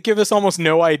us almost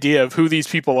no idea of who these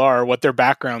people are, what their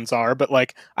backgrounds are, but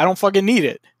like, I don't fucking need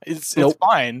it. It's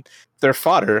fine. They're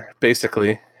fodder,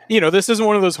 basically. This isn't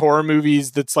one of those horror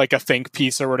movies that's like a think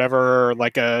piece or whatever, or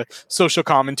like a social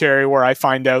commentary where I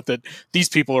find out that these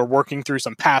people are working through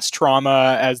some past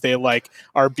trauma as they like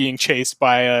are being chased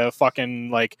by a fucking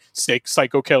like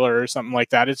psycho killer or something like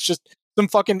that. It's just some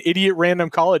fucking idiot random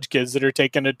college kids that are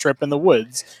taking a trip in the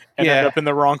woods and end up in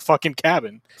the wrong fucking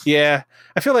cabin. Yeah.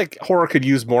 I feel like horror could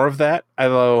use more of that.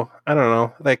 Although, I don't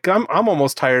know. Like, I'm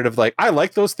almost tired of, like, I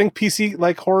like those think PC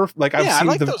like horror. Like, I've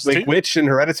seen the like Witch and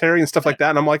Hereditary and stuff like that,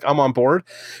 and I'm like, I'm on board.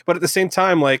 But at the same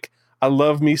time, like, I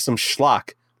love me some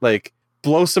schlock. Like,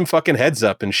 blow some fucking heads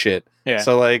up and shit. Yeah.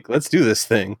 So like, let's do this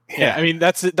thing. Yeah. I mean,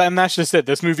 that's just it.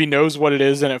 This movie knows what it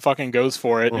is and it fucking goes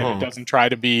for it, and it doesn't try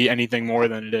to be anything more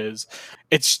than it is.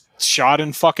 It's shot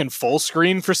in fucking full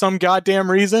screen for some goddamn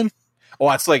reason. Oh,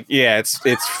 it's like,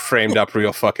 it's framed up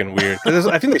real fucking weird.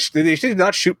 I think they did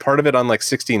not shoot part of it on like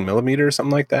 16 millimeter or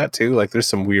something like that too. Like, there's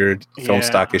some weird film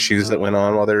stock issues that went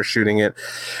on while they were shooting it.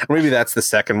 Or maybe that's the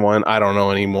second one. I don't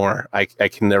know anymore. I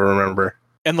can never remember.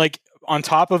 And like, on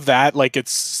top of that, like,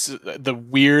 it's the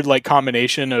weird like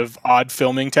combination of odd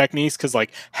filming techniques, because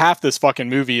like half this fucking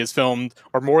movie is filmed,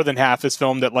 or more than half is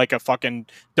filmed at like a fucking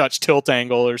Dutch tilt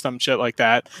angle or some shit like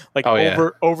that. Like,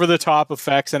 over the top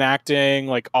effects and acting,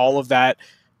 like all of that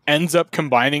ends up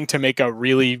combining to make a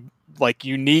really like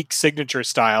unique signature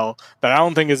style that I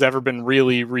don't think has ever been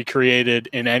really recreated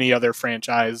in any other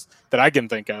franchise that I can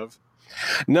think of.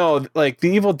 No, like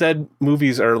the Evil Dead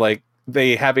movies are like,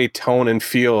 they have a tone and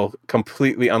feel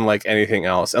completely unlike anything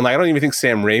else. And like, I don't even think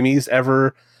Sam Raimi's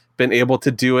ever been able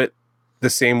to do it the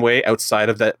same way outside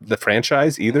of the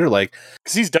franchise either. Like,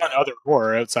 because he's done other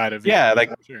horror outside of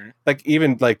like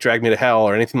even like Drag Me to Hell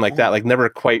or anything like that, like never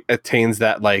quite attains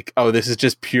that, like, oh, this is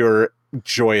just pure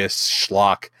joyous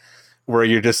schlock where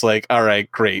you're just like, all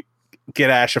right, great,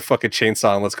 get Ash a fucking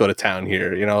chainsaw and let's go to town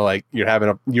here. Like,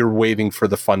 you're waiting for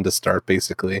the fun to start,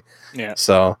 basically. Yeah.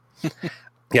 So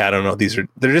yeah, I don't know.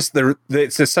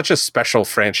 It's just such a special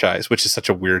franchise, which is such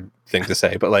a weird thing to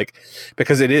say, but like,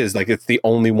 because it is like, it's the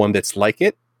only one that's like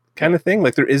it kind of thing.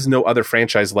 Like, there is no other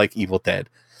franchise like Evil Dead.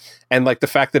 And like, the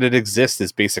fact that it exists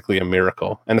is basically a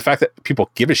miracle. And the fact that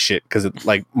people give a shit, because it,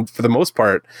 like, for the most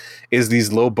part, is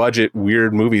these low budget,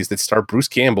 weird movies that star Bruce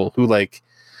Campbell, who, like,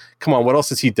 come on, what else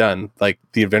has he done? Like,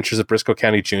 The Adventures of Briscoe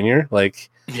County Jr.? Like,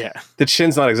 yeah, the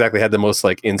Chin's not exactly had the most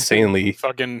like insanely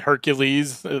fucking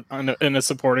Hercules in a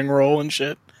supporting role and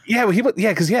shit. Yeah, well,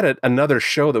 because he had another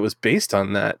show that was based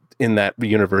on that in that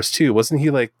universe too, wasn't he?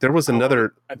 Like, there was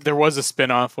another. There was a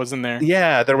spinoff, wasn't there?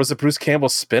 Yeah, there was a Bruce Campbell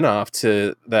spinoff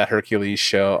to that Hercules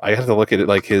show. I have to look at it,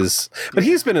 like his, but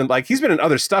he's been in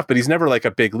other stuff, but he's never like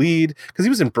a big lead, because he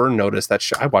was in Burn Notice. That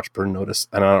show, I watched Burn Notice,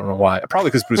 and I don't know why. Probably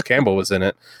because Bruce Campbell was in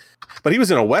it. But he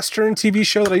was in a Western TV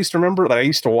show that I used to remember, that I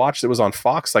used to watch, that was on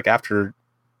Fox, like after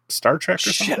Star Trek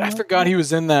or something. Shit, I forgot he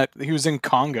was in that. He was in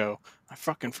Congo. I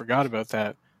fucking forgot about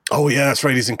that. Oh, yeah, that's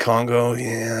right. He's in Congo.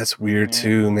 Yeah, that's weird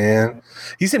too, man.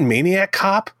 He's in Maniac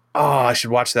Cop. Oh, I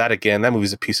should watch that again. That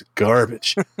movie's a piece of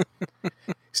garbage.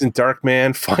 He's in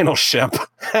Darkman, Final Shemp.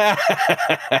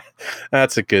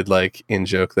 That's a good, like,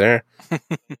 in-joke there.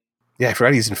 Yeah, I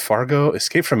forgot he's in Fargo,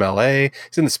 Escape from LA.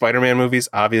 He's in the Spider-Man movies,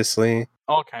 obviously.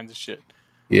 All kinds of shit.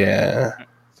 Yeah.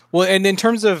 Well, and in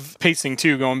terms of pacing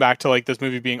too, going back to like this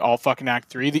movie being all fucking act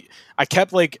 3, I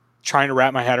kept like trying to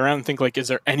wrap my head around and think like, is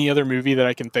there any other movie that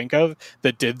I can think of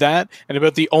that did that? And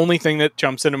about the only thing that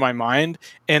jumps into my mind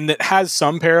and that has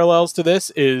some parallels to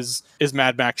this is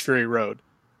Mad Max Fury Road,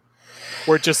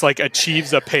 where it just like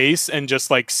achieves a pace and just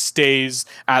like stays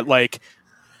at like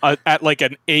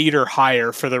an 8 or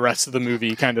higher for the rest of the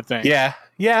movie kind of thing. Yeah.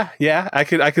 I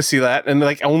could see that. And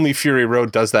like only Fury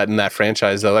Road does that in that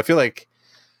franchise though. I feel like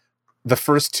the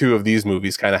first 2 of these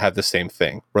movies kind of have the same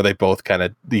thing where they both kind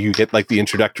of, you get like the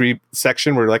introductory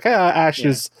section where like, Ash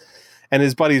is and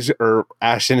his buddies, or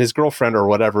Ash and his girlfriend or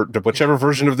whatever, whichever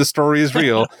version of the story is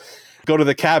real, go to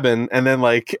the cabin, and then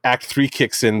like Act 3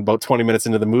 kicks in about 20 minutes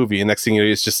into the movie, and next thing you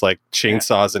know, it's just like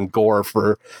chainsaws and gore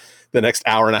for the next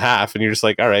hour and a half, and you're just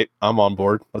like, all right, I'm on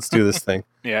board. Let's do this thing.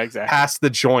 Yeah, exactly. Pass the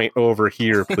joint over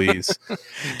here, please.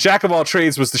 Jack of All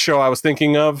Trades was the show I was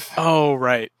thinking of. Oh,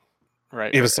 right.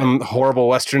 It was some horrible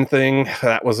Western thing.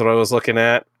 That was what I was looking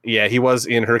at. Yeah, he was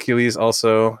in Hercules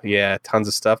also. Yeah, tons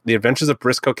of stuff. The Adventures of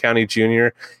Briscoe County Jr.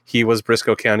 He was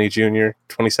Briscoe County Jr.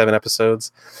 27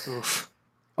 episodes. Oof.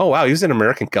 Oh, wow. He was in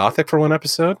American Gothic for 1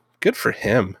 episode. Good for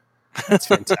him. That's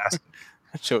fantastic.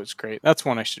 That show is great. That's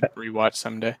one I should rewatch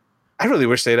someday. I really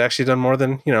wish they'd actually done more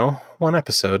than, 1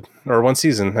 episode or 1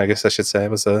 season, I guess I should say.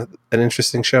 It was an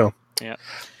interesting show. Yeah.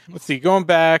 Let's see. Going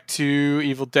back to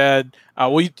Evil Dead,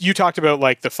 you talked about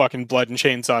like the fucking blood and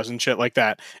chainsaws and shit like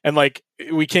that, and like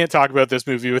we can't talk about this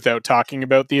movie without talking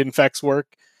about the effects work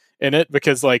in it,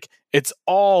 because like it's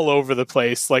all over the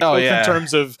place. Like in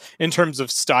terms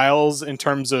of styles, in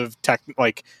terms of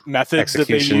like methods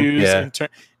execution, that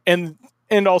they use,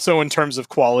 and also in terms of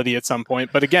quality at some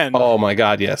point. But again, oh my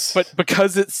god, yes. But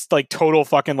because it's like total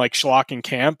fucking like schlock and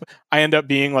camp, I end up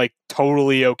being like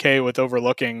totally okay with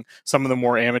overlooking some of the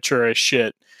more amateurish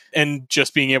shit and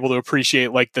just being able to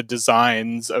appreciate like the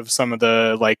designs of some of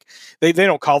the, like they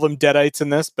don't call them Deadites in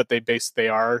this, but they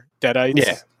are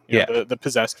Deadites. Yeah. The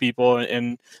possessed people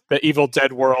in the Evil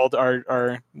Dead world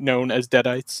are known as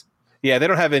Deadites. Yeah, they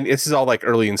don't have any. This is all like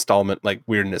early installment like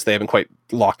weirdness. They haven't quite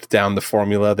locked down the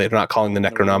formula. They're not calling the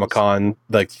Necronomicon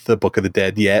like the Book of the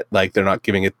Dead yet. Like they're not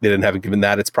giving it. They haven't given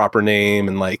that its proper name.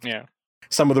 And like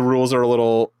some of the rules are a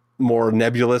little more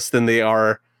nebulous than they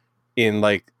are in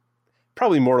like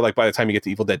probably more like by the time you get to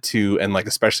Evil Dead 2 and like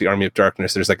especially Army of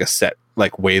Darkness. There's like a set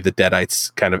like way the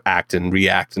Deadites kind of act and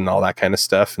react and all that kind of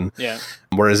stuff. And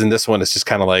whereas in this one, it's just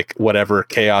kind of like whatever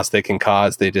chaos they can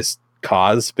cause, they just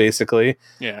cause basically,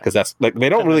 because that's like they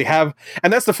don't really have.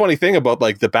 And that's the funny thing about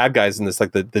like the bad guys in this,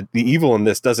 like the evil in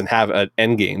this doesn't have an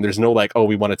end game. There's no like, oh,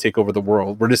 we want to take over the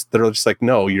world. They're just like,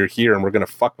 no, you're here and we're gonna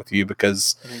fuck with you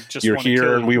because you're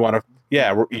here and we want to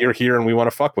you're here and we want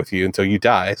to fuck with you until you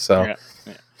die. So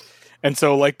and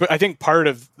so like, but I think part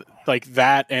of like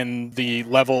that and the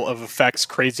level of effects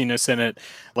craziness in it,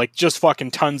 like just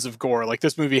fucking tons of gore. Like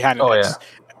this movie had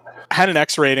an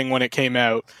X rating when it came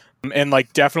out, and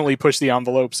like definitely push the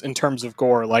envelopes in terms of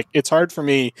gore. Like it's hard for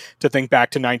me to think back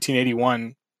to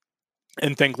 1981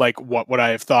 and think like, what would I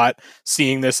have thought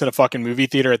seeing this in a fucking movie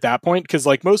theater at that point? Because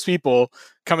like most people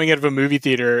coming out of a movie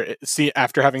theater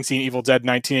after having seen Evil Dead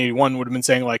 1981 would have been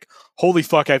saying like, holy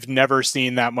fuck, I've never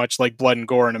seen that much like blood and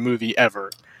gore in a movie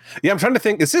ever. Yeah, I'm trying to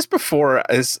think. Is this before?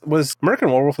 Was American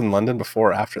Werewolf in London before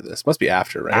or after this? Must be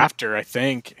after, right? After, I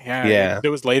think. Yeah. It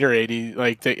was later 80.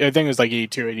 Like I think it was like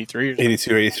 82, 83.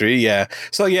 82, 83. Yeah.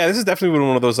 So yeah, this is definitely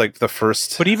one of those like the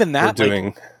first. But even that,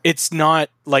 like, it's not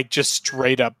like just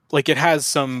straight up. Like it has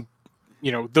some,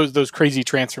 those crazy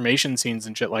transformation scenes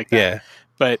and shit like that. Yeah.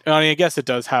 But I mean, I guess it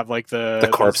does have like the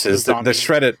corpses, the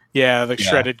shredded,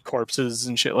 shredded corpses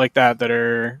and shit like that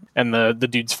are, and the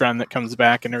dude's friend that comes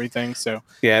back and everything. So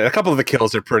yeah, a couple of the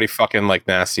kills are pretty fucking like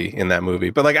nasty in that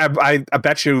movie. But like, I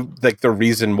bet you like the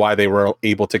reason why they were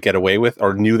able to get away with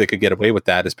or knew they could get away with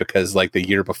that is because like the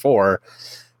year before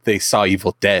they saw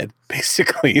Evil Dead,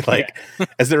 basically. Like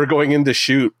as they were going in to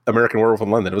shoot American Werewolf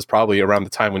in London, it was probably around the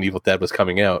time when Evil Dead was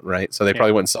coming out, right? So they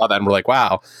probably went and saw that and were like,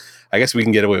 wow. I guess we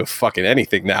can get away with fucking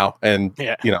anything now. And,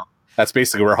 that's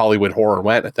basically where Hollywood horror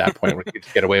went at that point, where you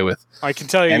could get away with. I can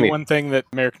tell you one thing that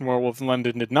American Werewolf in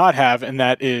London did not have, and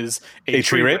that is a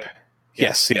tree rape.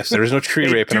 Yes. There is no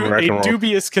tree rape in American Werewolf. A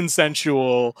dubious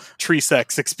consensual tree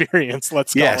sex experience,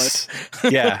 let's call it.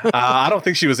 Yeah. I don't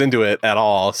think she was into it at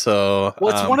all. So,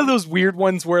 well, it's one of those weird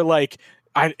ones where, like,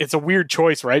 it's a weird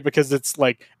choice, right? Because it's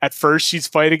like, at first she's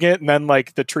fighting it, and then,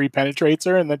 like, the tree penetrates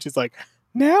her, and then she's like,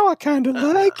 now I kind of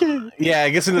like it. Yeah,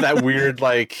 it gets into that weird,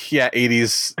 like,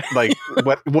 80s, like,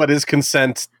 what is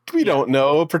consent? We don't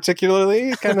know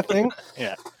particularly kind of thing.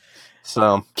 Yeah.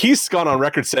 So he's gone on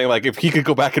record saying, like, if he could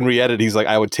go back and re-edit, he's like,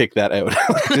 I would take that out.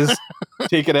 Just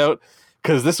take it out,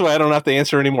 because this way I don't have to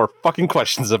answer any more fucking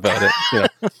questions about it. You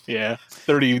know, yeah.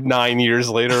 39 years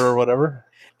later or whatever.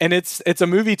 And it's a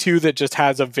movie, too, that just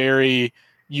has a very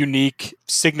unique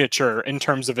signature in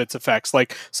terms of its effects.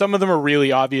 Like, some of them are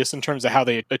really obvious in terms of how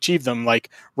they achieve them, like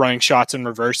running shots in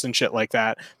reverse and shit like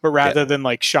that. But rather than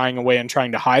like shying away and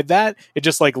trying to hide that, it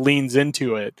just like leans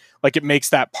into it. Like, it makes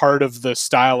that part of the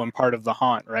style and part of the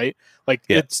haunt, right? Like,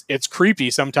 it's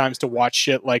creepy sometimes to watch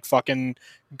shit like fucking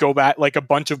go back, like a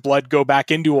bunch of blood go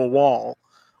back into a wall.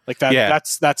 Like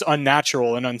that's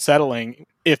unnatural and unsettling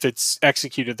if it's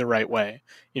executed the right way.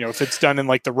 You know, if it's done in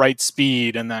like the right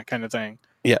speed and that kind of thing.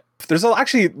 Yeah. There's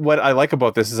actually, what I like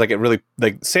about this is, like, it really,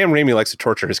 like, Sam Raimi likes to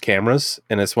torture his cameras,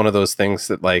 and it's one of those things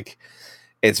that, like,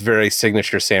 it's very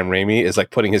signature Sam Raimi, is like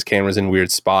putting his cameras in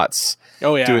weird spots.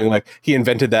 Oh yeah. Doing, like, he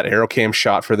invented that Aerocam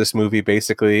shot for this movie,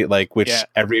 basically, like, which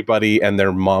everybody and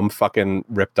their mom fucking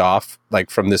ripped off,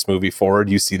 like, from this movie forward.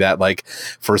 You see that, like,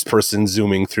 first person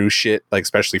zooming through shit, like,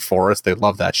 especially Forrest, they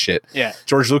love that shit. Yeah.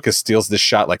 George Lucas steals this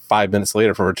shot like 5 minutes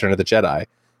later for Return of the Jedi.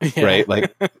 Yeah. Right?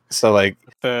 Like, so, like,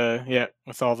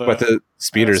 with all the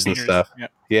speeders and stuff.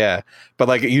 Yeah. But,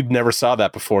 like, you never saw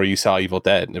that before you saw Evil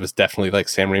Dead. It was definitely, like,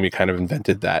 Sam Raimi kind of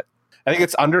invented that. I think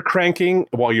it's under cranking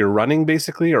while you're running,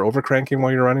 basically, or over cranking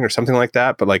while you're running, or something like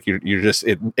that. But, like, you're just,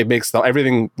 it makes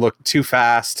everything look too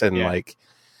fast, and like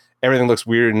everything looks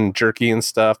weird and jerky and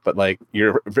stuff. But, like,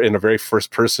 you're in a very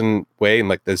first person way, and,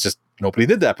 like, there's just nobody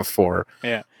did that before.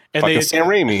 Yeah. And fucking Sam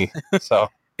Raimi. So.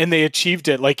 And they achieved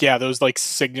it, like, those like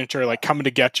signature, like, coming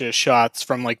to get you shots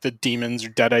from like the demons or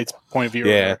deadites point of view.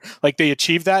 Yeah. Like, they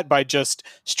achieved that by just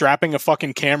strapping a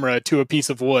fucking camera to a piece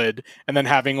of wood and then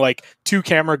having like two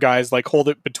camera guys like hold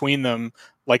it between them,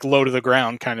 like low to the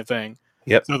ground kind of thing.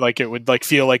 Yep. So like it would like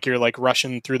feel like you're like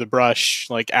rushing through the brush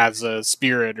like as a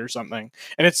spirit or something.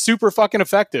 And it's super fucking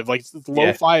effective. Like, it's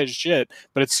lo-fi as shit,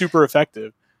 but it's super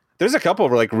effective. There's a couple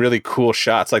of like really cool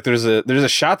shots. Like, there's a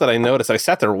shot that I noticed. I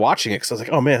sat there watching it because I was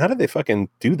like, oh man, how did they fucking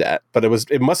do that? But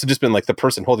it must have just been like the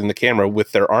person holding the camera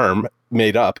with their arm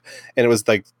made up, and it was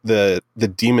like the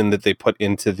demon that they put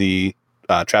into the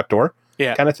trapdoor,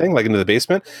 kind of thing, like into the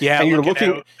basement. Yeah, and you're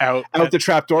looking out the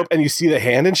trapdoor, and you see the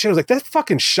hand and shit. I was like, that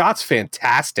fucking shot's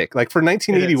fantastic. Like, for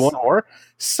 1981 horror,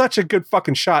 such a good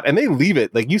fucking shot. And they leave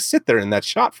it like, you sit there in that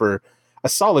shot for a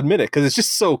solid minute because it's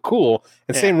just so cool.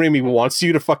 And Sam Raimi wants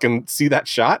you to fucking see that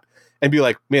shot and be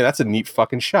like, man, that's a neat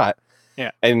fucking shot.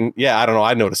 Yeah. And I don't know,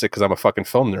 I noticed it because I'm a fucking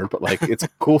film nerd, but like, it's a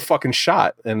cool fucking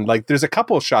shot. And like, there's a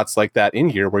couple of shots like that in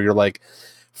here where you're like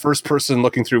first person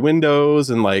looking through windows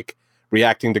and like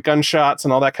reacting to gunshots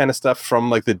and all that kind of stuff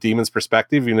from like the demon's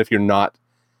perspective, even if you're not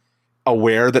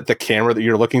aware that the camera that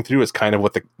you're looking through is kind of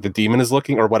what the demon is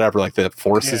looking, or whatever, like the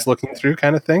force is looking through,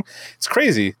 kind of thing. It's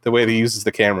crazy the way that he uses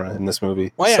the camera in this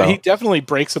movie. Well, yeah, he definitely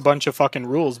breaks a bunch of fucking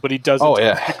rules, but he does it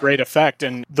to great effect.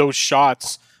 And those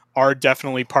shots are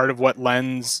definitely part of what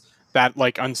lends that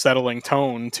like unsettling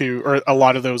tone to, or a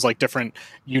lot of those like different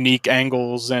unique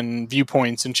angles and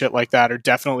viewpoints and shit like that are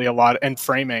definitely a lot, and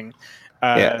framing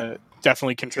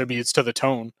definitely contributes to the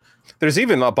tone. There's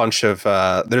even a bunch of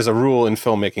there's a rule in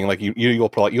filmmaking, like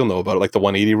you'll know about it, like the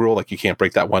 180 rule, like you can't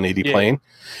break that 180 plane,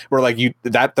 where like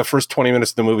the first 20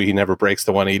 minutes of the movie he never breaks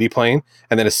the 180 plane,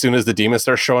 and then as soon as the demons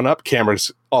start showing up,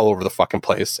 cameras all over the fucking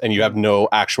place, and you have no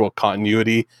actual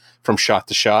continuity from shot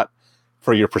to shot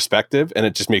for your perspective, and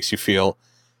it just makes you feel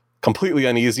completely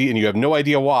uneasy, and you have no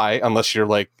idea why, unless you're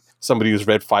like somebody who's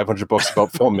read 500 books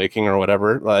about filmmaking or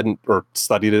whatever, or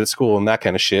studied it at school and that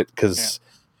kind of shit.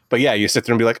 But yeah, you sit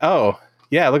there and be like, oh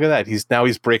yeah, look at that. He's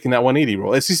breaking that 180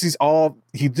 rule. It's just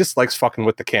he just likes fucking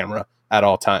with the camera at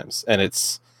all times. And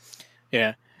it's,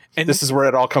 and this is where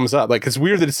it all comes up. Like, it's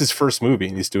weird that it's his first movie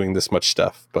and he's doing this much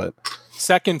stuff, but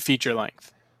second feature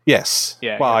length. Yes.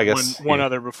 Yeah. Well, I guess one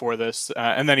other before this.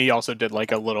 And then he also did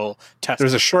like a little test.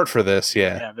 There's a short for this.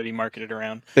 Yeah. That he marketed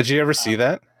around. Did you ever see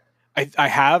that? I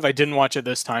have. I didn't watch it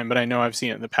this time, but I know I've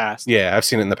seen it in the past. Yeah, I've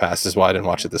seen it in the past, is why I didn't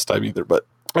watch it this time either. But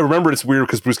I remember it's weird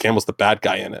because Bruce Campbell's the bad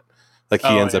guy in it. Like, he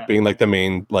ends up being like the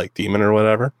main like demon or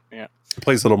whatever. Yeah. He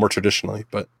plays a little more traditionally,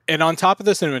 but. And on top of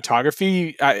the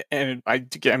cinematography, I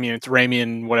mean, it's Raimi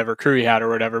and whatever crew he had or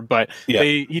whatever, but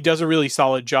he does a really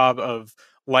solid job of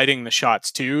lighting the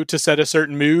shots too, to set a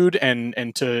certain mood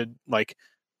and to like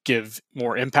give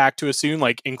more impact to a scene,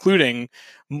 like including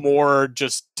more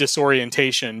just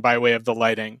disorientation by way of the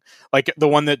lighting. Like the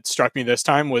one that struck me this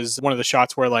time was one of the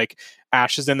shots where like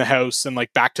Ash is in the house and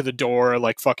like back to the door,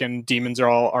 like fucking demons are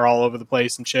all over the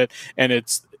place and shit, and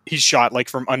he's shot like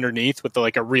from underneath with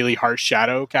like a really harsh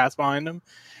shadow cast behind him.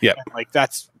 Yeah, like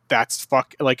that's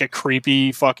like a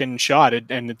creepy fucking shot.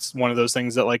 And it's one of those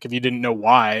things that like if you didn't know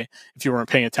why, if you weren't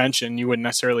paying attention, you wouldn't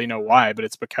necessarily know why, but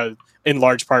it's because in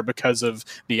large part because of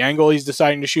the angle he's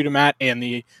deciding to shoot him at and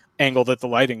the angle that the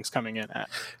lighting's coming in at.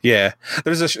 Yeah,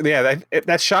 there's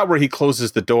that shot where he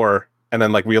closes the door and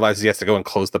then like realizes he has to go and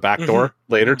close the back door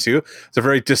later too. It's a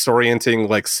very disorienting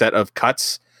like set of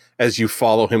cuts as you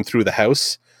follow him through the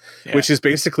house. Yeah. Which is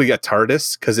basically a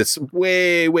TARDIS because it's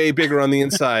way, way bigger on the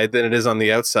inside than it is on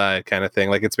the outside, kind of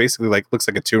thing. Like it's basically like looks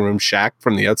like a 2-room shack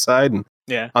from the outside, and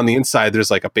on the inside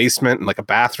there's like a basement and like a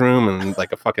bathroom and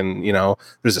like a fucking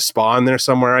there's a spa in there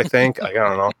somewhere. I think like I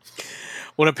don't know.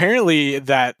 Well, apparently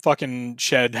that fucking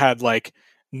shed had like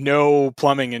no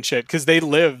plumbing and shit because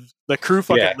the crew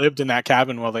fucking lived in that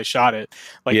cabin while they shot it.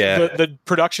 Like the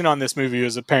production on this movie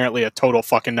was apparently a total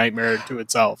fucking nightmare to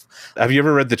itself. Have you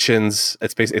ever read The Chin's?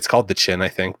 It's called The Chin, I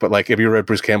think. But like, have you read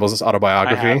Bruce Campbell's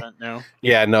autobiography? I haven't, no.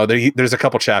 Yeah, no. There's a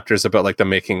couple chapters about like the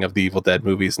making of the Evil Dead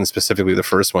movies, and specifically the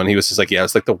first one. He was just like,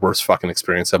 it's like the worst fucking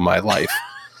experience of my life.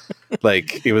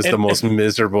 Like it was the most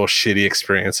miserable, shitty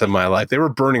experience of my life. They were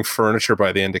burning furniture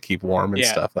by the end to keep warm and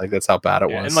stuff. Like that's how bad it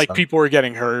was. And like people were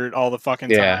getting hurt all the fucking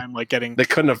time. Like they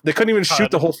couldn't even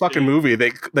shoot the whole fucking movie. They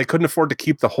couldn't afford to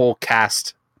keep the whole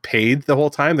cast paid the whole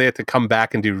time. They had to come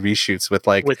back and do reshoots with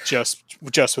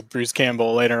just with Bruce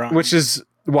Campbell later on. Which is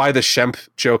why the Shemp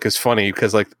joke is funny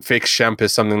because like fake Shemp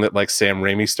is something that like Sam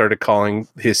Raimi started calling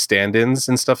his stand-ins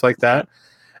and stuff like that.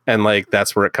 And like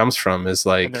that's where it comes from is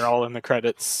like and they're all in the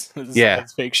credits.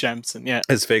 It's fake Shemps and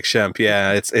it's fake Shemp.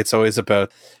 Yeah, it's always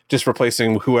about just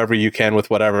replacing whoever you can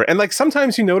with whatever. And like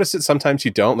sometimes you notice it, sometimes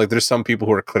you don't. Like there's some people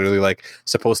who are clearly like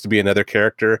supposed to be another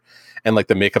character, and like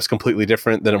the makeup's completely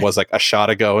different than it was like a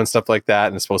shot ago and stuff like that.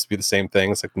 And it's supposed to be the same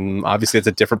thing. It's like obviously it's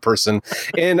a different person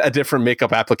in a different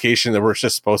makeup application that we're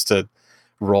just supposed to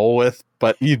roll with,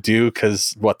 but you do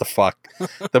because what the fuck.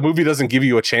 The movie doesn't give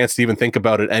you a chance to even think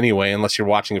about it anyway unless you're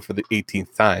watching it for the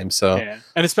 18th time. So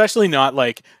and especially not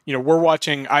like we're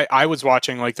watching I was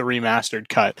watching like the remastered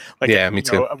cut, like me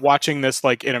too. Watching this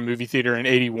like in a movie theater in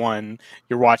 81,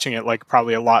 you're watching it like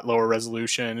probably a lot lower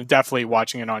resolution, definitely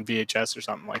watching it on VHS or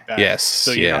something like that.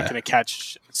 So you're not going to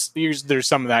catch there's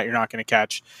some of that you're not going to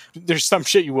catch. There's some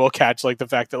shit you will catch, like the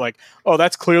fact that like, oh,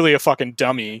 that's clearly a fucking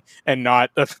dummy and not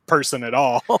a person at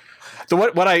all. So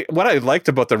what I liked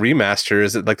about the remaster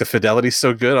is that like the fidelity's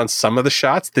so good on some of the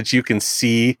shots that you can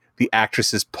see the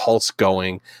actress's pulse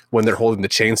going when they're holding the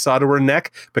chainsaw to her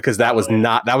neck, because that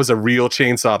was a real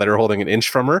chainsaw that are holding an inch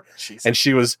from her. Jesus. And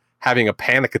she was having a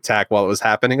panic attack while it was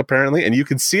happening apparently, and you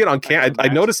can see it on camera. I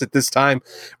noticed it this time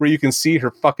where you can see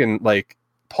her fucking like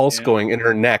pulse going in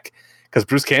her neck because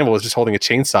Bruce Campbell was just holding a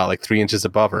chainsaw like 3 inches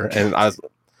above her, and I was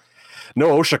no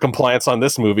OSHA compliance on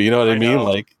this movie. You know what I mean?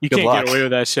 Like you can't get away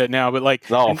with that shit now. But like,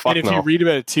 and if you read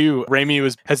about it too,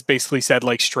 Raimi has basically said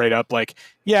like straight up, like,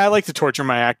 I like to torture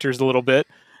my actors a little bit.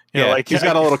 You know, like he's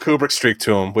got a little Kubrick streak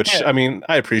to him, which I mean,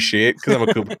 I appreciate because I'm a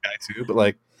Kubrick guy too. But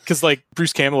like, because like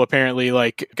Bruce Campbell apparently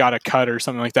like got a cut or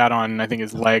something like that on, I think,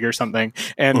 his leg or something,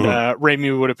 and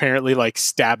Raimi would apparently like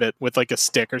stab it with like a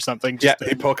stick or something.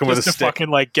 He'd poke him with a stick, fucking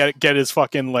like get his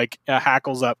fucking like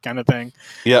hackles up kind of thing.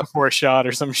 Before a shot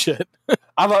or some shit.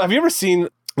 Have you ever seen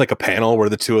like a panel where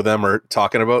the two of them are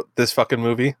talking about this fucking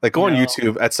movie? Like go on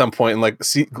YouTube at some point and like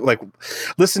see, like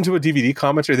listen to a DVD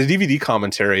commentary. The DVD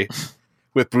commentary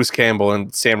with Bruce Campbell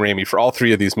and Sam Raimi for all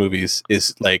three of these movies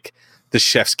is like the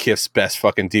chef's kiss best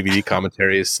fucking DVD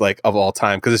commentaries like of all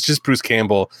time, because it's just Bruce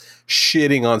Campbell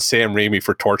shitting on Sam Raimi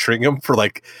for torturing him for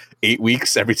like 8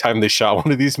 weeks every time they shot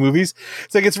one of these movies.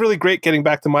 It's like it's really great getting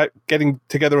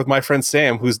together with my friend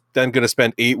Sam, who's then going to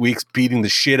spend 8 weeks beating the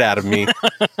shit out of me,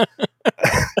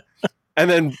 and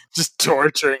then just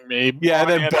torturing me, and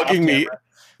then bugging me,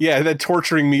 and then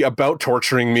torturing me about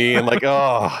torturing me, and like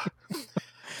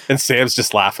And Sam's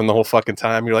just laughing the whole fucking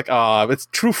time. You're like, it's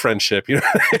true friendship. You know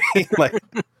what I mean? Like,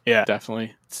 yeah,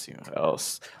 definitely. Let's see what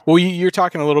else. Well, you're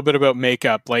talking a little bit about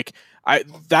makeup. Like,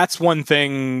 that's one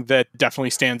thing that definitely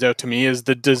stands out to me is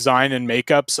the design and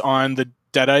makeups on the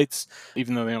Deadites,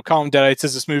 even though they don't call them Deadites,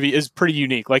 as this movie is pretty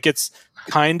unique. Like, it's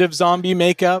kind of zombie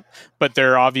makeup, but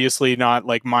they're obviously not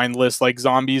like mindless like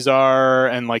zombies are,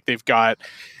 and like they've got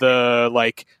the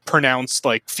like pronounced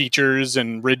like features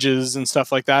and ridges and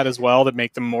stuff like that as well that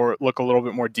make them look a little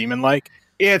bit more demon like.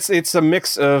 It's a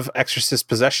mix of Exorcist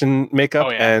possession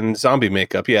makeup and zombie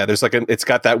makeup. Yeah, there's like it's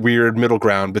got that weird middle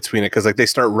ground between it because like they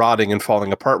start rotting and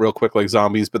falling apart real quick like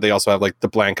zombies, but they also have like the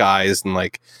blank eyes and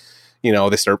like, you know,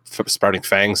 they start sprouting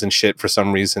fangs and shit for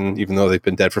some reason, even though they've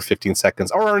been dead for 15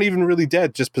 seconds or aren't even really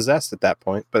dead, just possessed at that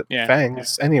point. But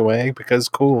fangs anyway, because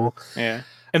cool. Yeah.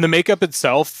 And the makeup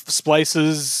itself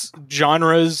splices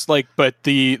genres, like, but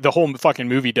the whole fucking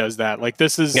movie does that. Like,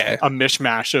 this is a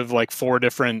mishmash of like 4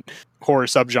 different horror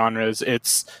subgenres.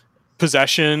 It's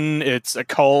possession, it's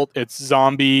occult, it's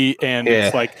zombie, and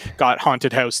it's like got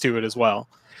haunted house to it as well.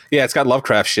 Yeah, it's got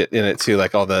Lovecraft shit in it too,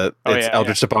 like all the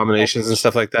Eldritch abominations and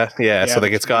stuff like that. Yeah, so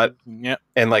like it's got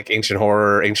and like ancient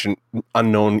horror, ancient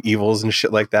unknown evils and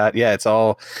shit like that. Yeah, it's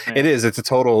all it's a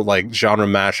total like genre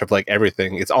mash of like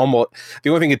everything. It's almost the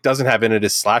only thing it doesn't have in it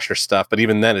is slasher stuff, but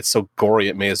even then it's so gory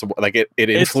it may as well like it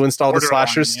influenced all the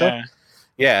slasher stuff.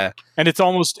 Yeah. And it's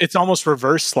almost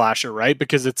reverse slasher, right?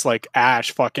 Because it's like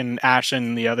Ash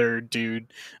and the other dude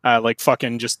like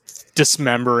fucking just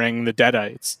dismembering the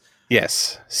Deadites.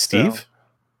 Yes. Steve? So,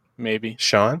 maybe.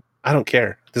 Sean? I don't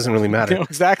care. It doesn't really matter. No,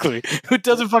 exactly. It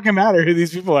doesn't fucking matter who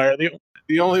these people are.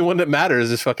 The only one that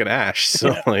matters is fucking Ash.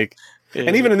 So like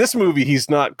and even in this movie, he's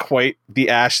not quite the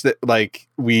Ash that like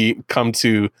we come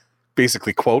to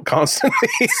basically quote constantly.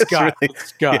 Scott.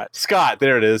 Really, Scott.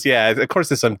 There it is. Yeah, of course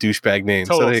there's some douchebag name.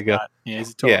 Total so there you Scott. go. Yeah,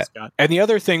 he's a total Scott. And the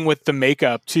other thing with the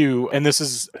makeup too, and this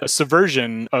is a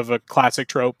subversion of a classic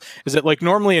trope, is that like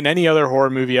normally in any other horror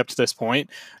movie up to this point,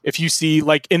 if you see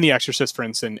like in The Exorcist, for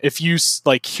instance, if you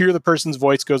like hear the person's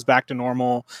voice goes back to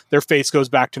normal, their face goes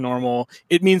back to normal,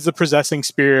 it means the possessing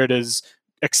spirit is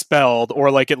expelled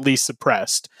or like at least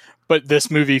suppressed. But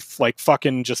this movie like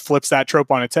fucking just flips that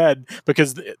trope on its head,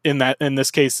 because in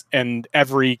this case and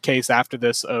every case after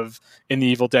this of in the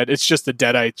Evil Dead, it's just the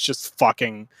Deadites just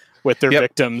fucking with their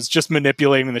victims, just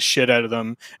manipulating the shit out of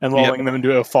them and lulling them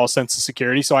into a false sense of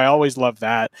security. So I always love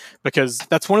that, because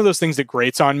that's one of those things that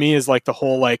grates on me, is like the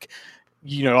whole like,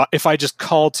 you know, if I just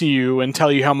call to you and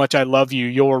tell you how much I love you,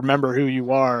 you'll remember who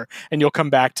you are and you'll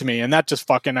come back to me. And that just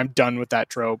fucking, I'm done with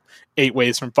that trope 8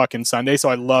 ways from fucking Sunday. So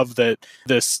I love that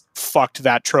this fucked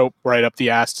that trope right up the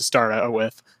ass to start out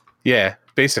with. Yeah,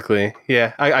 basically.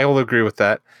 Yeah, I will agree with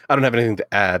that. I don't have anything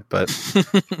to add, but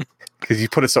because you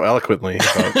put it so eloquently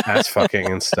about ass fucking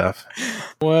and stuff.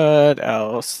 What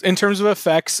else? In terms of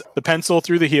effects, the pencil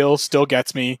through the heel still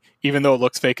gets me, even though it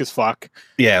looks fake as fuck.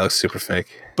 Yeah, it looks super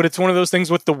fake. But it's one of those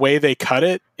things with the way they cut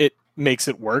it, it makes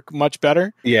it work much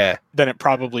better than it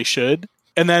probably should.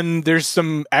 And then there's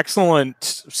some excellent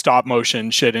stop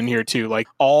motion shit in here too. Like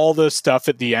all the stuff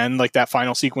at the end, like that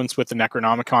final sequence with the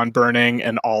Necronomicon burning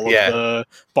and all of the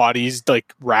bodies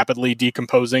like rapidly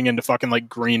decomposing into fucking like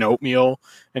green oatmeal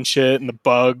and shit, and the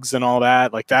bugs and all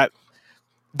that. Like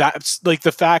that's like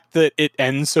the fact that it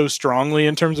ends so strongly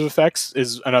in terms of effects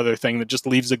is another thing that just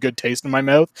leaves a good taste in my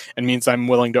mouth and means I'm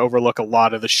willing to overlook a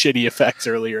lot of the shitty effects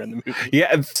earlier in the movie.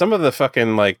 Yeah, some of the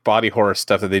fucking like body horror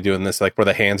stuff that they do in this, like where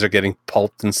the hands are getting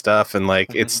pulped and stuff, and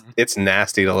like it's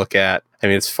nasty to look at. I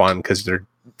mean, it's fun because they're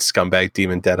scumbag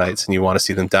demon Deadites and you want to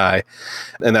see them die,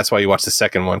 and that's why you watch the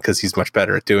second one, because he's much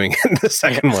better at doing it in the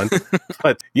second one.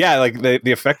 But yeah, like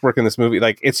the effect work in this movie,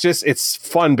 like it's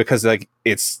fun because like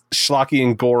it's schlocky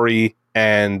and gory,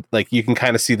 and like you can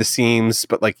kind of see the seams,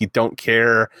 but like you don't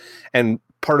care. And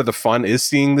part of the fun is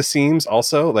seeing the seams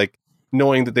also, like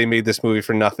knowing that they made this movie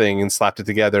for nothing and slapped it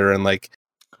together. And like,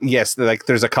 yes, like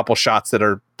there's a couple shots that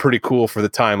are pretty cool for the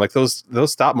time, like those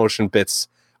stop motion bits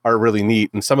are really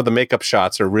neat, and some of the makeup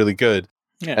shots are really good.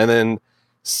 And then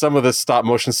some of the stop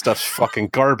motion stuff's fucking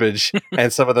garbage,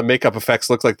 and some of the makeup effects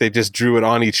look like they just drew it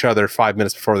on each other 5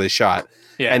 minutes before they shot.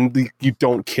 And you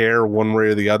don't care one way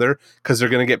or the other, because they're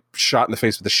going to get shot in the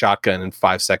face with a shotgun in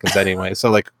 5 seconds anyway.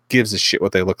 So like, gives a shit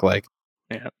what they look like.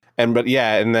 And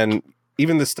then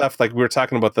even the stuff like we were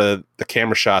talking about, the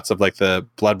camera shots of like the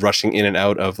blood rushing in and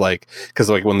out of like, because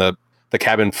like when the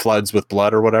cabin floods with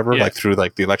blood or whatever, like through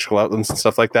like the electrical outlets and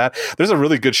stuff like that. There's a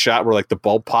really good shot where like the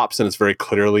bulb pops and it's very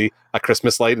clearly a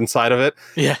Christmas light inside of it.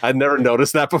 I'd never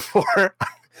noticed that before.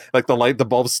 Like the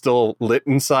bulb's still lit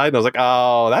inside. And I was like,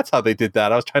 oh, that's how they did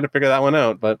that. I was trying to figure that one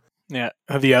out, but the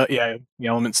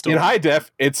element still in high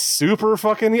def, it's super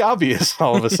fucking obvious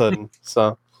all of a sudden.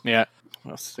 So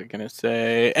what else was I gonna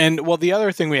say? And well, the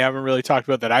other thing we haven't really talked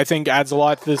about that I think adds a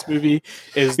lot to this movie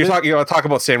is you want to talk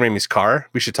about Sam Raimi's car?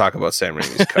 We should talk about Sam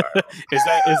Raimi's car.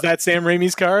 is that Sam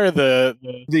Raimi's car? Or the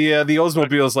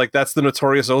Oldsmobile is like, that's the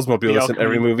notorious Oldsmobile that's in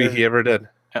every movie he ever did.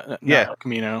 El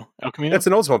Camino. That's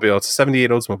an Oldsmobile. It's a '78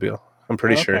 Oldsmobile. I'm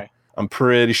pretty sure. I'm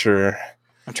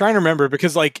trying to remember,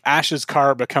 because like Ash's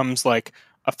car becomes like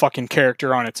a fucking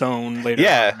character on its own later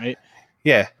on, right?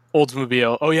 Yeah.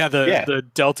 Oldsmobile. Oh yeah, the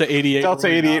Delta 88. Delta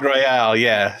 88 Royale.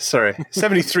 Yeah, sorry,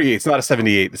 73. It's not a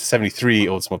 78. It's a 73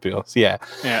 Oldsmobile. So yeah.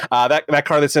 That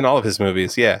car that's in all of his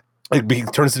movies. Yeah, he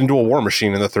turns it into a war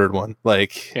machine in the third one.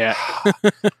 Like, yeah.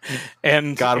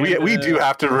 and God, we do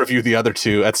have to review the other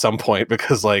two at some point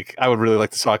because, like, I would really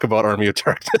like to talk about Army of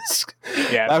Darkness.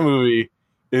 Yeah, that movie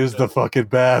is the fucking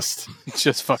best. It's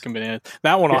just fucking bananas.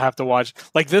 That one I'll have to watch.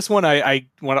 Like this one,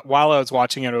 while I was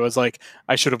watching it, it was like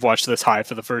I should have watched this high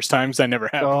for the first time because I never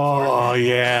have. Oh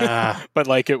yeah. But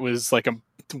like it was like a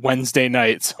Wednesday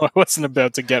night, so I wasn't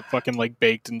about to get fucking like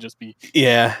baked and just be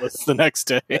the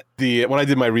next day. When I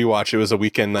did my rewatch, it was a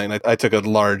weekend night. And I took a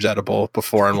large edible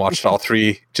before and watched all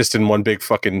three just in one big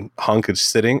fucking hunk of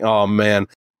sitting. Oh man.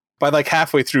 By like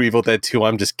halfway through Evil Dead 2,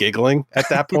 I'm just giggling at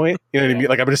that point. You know what I mean?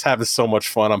 Like, I'm just having so much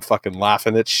fun. I'm fucking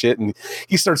laughing at shit. And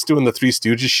he starts doing the Three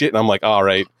Stooges shit. And I'm like, all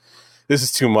right, this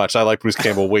is too much. I like Bruce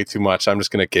Campbell way too much. I'm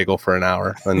just going to giggle for an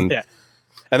hour. And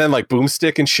and then like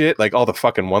Boomstick and shit, like all the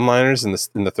fucking one-liners in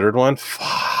the third one.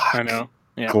 Fuck. I know.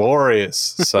 Yeah. Glorious.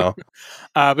 So,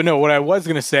 but no, what I was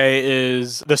going to say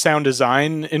is the sound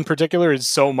design in particular is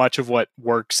so much of what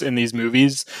works in these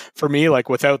movies for me. Like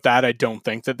without that, I don't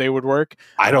think that they would work.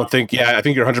 I don't think, I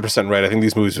think you're 100% right. I think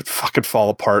these movies would fucking fall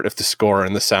apart if the score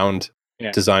and the sound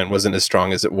design wasn't as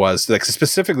strong as it was. Like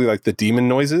specifically like the demon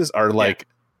noises are like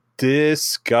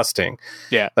disgusting.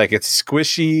 Yeah. Like it's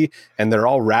squishy and they're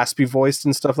all raspy voiced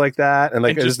and stuff like that. And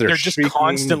like they're just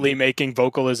constantly making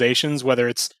vocalizations, whether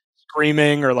it's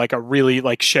screaming or like a really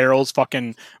like Cheryl's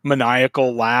fucking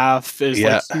maniacal laugh is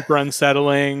like super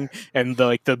unsettling, and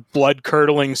the blood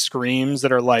curdling screams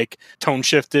that are like tone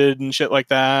shifted and shit like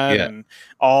that, and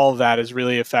all of that is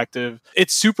really effective.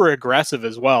 It's super aggressive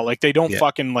as well. Like they don't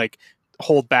fucking like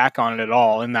hold back on it at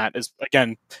all, and that is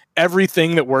again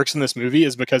everything that works in this movie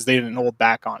is because they didn't hold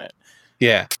back on it.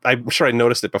 Yeah, I'm sure I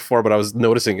noticed it before, but I was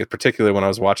noticing it particularly when I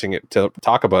was watching it to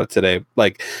talk about it today.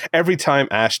 Like every time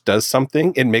Ash does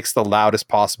something, it makes the loudest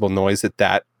possible noise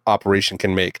that operation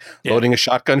can make. Loading a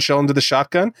shotgun shell into the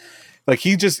shotgun, like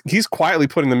he's quietly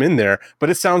putting them in there,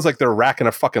 but it sounds like they're racking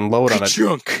a fucking load on a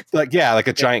chunk. Like like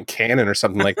a giant cannon or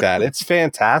something like that. It's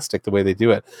fantastic the way they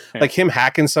do it. Like him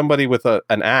hacking somebody with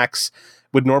an axe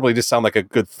would normally just sound like a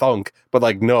good thunk, but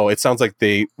like no, it sounds like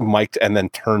they mic'd and then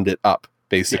turned it up.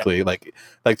 Basically, like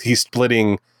he's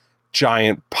splitting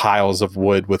giant piles of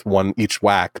wood with one each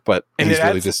whack, but he's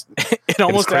really just it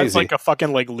almost adds like a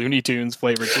fucking like Looney Tunes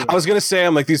flavor to it. I was gonna say,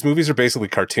 I'm like, these movies are basically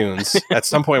cartoons. At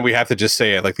some point we have to just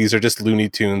say it, like these are just Looney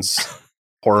Tunes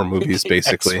horror movies,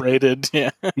 basically. X-rated,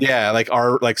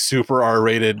 like super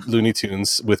R-rated Looney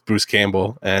Tunes with Bruce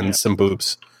Campbell and some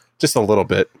boobs. Just a little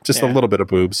bit. A little bit of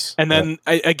boobs. And then,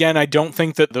 I don't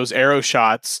think that those arrow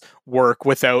shots work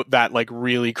without that, like,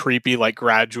 really creepy, like,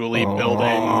 gradually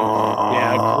building,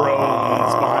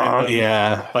 groans behind them.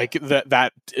 Yeah. Like,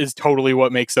 that is totally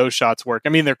what makes those shots work. I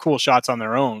mean, they're cool shots on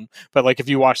their own, but, like, if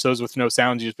you watch those with no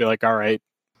sound, you just be like, all right,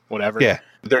 whatever. Yeah,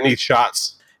 they're neat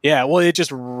shots. Yeah, well, it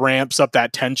just ramps up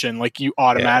that tension. Like, you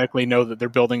automatically know that they're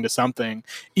building to something,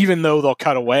 even though they'll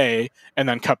cut away and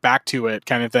then cut back to it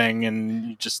kind of thing. And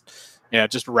you just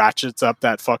ratchets up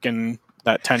that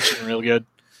tension real good.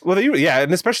 Well,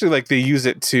 and especially, like, they use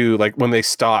it to, like, when they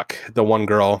stalk the one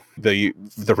girl, the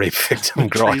rape victim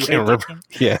girl, I can't remember.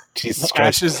 Yeah, Jesus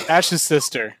Christ. Ash's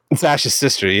sister. It's Ash's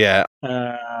sister, yeah.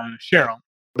 Cheryl.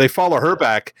 They follow her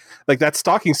back. Like that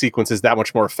stalking sequence is that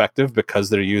much more effective because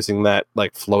they're using that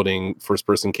like floating first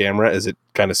person camera as it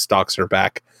kind of stalks her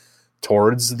back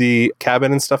towards the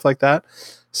cabin and stuff like that.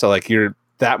 So like you're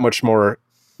that much more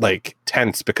like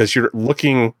tense because you're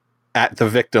looking at the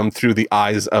victim through the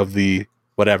eyes of the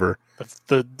whatever.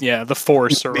 The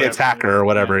force or the attacker or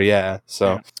whatever. Yeah.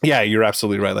 So you're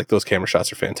absolutely right. Like those camera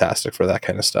shots are fantastic for that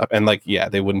kind of stuff. And like,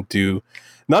 they wouldn't do.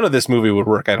 None of this movie would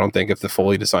work, I don't think, if the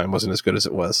Foley design wasn't as good as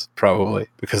it was, probably.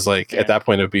 Because, like, at that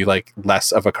point, it would be, like,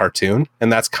 less of a cartoon.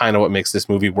 And that's kind of what makes this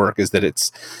movie work, is that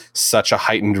it's such a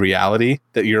heightened reality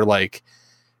that you're, like,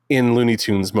 in Looney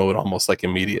Tunes mode almost, like,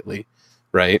 immediately.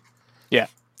 Right? Yeah,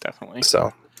 definitely.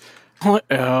 So. What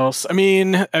else? I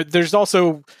mean, there's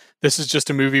also... This is just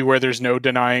a movie where there's no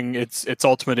denying its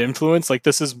ultimate influence. Like,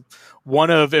 this is one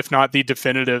of, if not the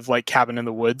definitive, like, Cabin in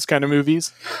the Woods kind of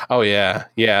movies. Oh, yeah.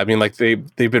 Yeah, I mean, like, they've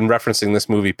been referencing this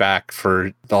movie back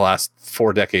for the last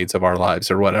 4 decades of our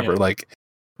lives or whatever. Yeah. Like,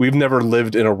 we've never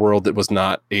lived in a world that was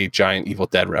not a giant Evil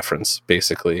Dead reference,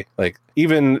 basically. Like,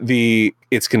 even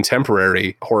its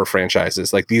contemporary horror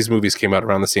franchises, like, these movies came out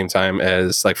around the same time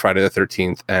as, like, Friday the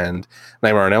 13th and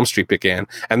Nightmare on Elm Street began.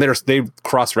 And they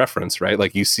cross-reference, right?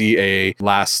 Like, you see a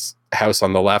Last House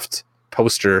on the Left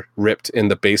poster ripped in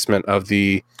the basement of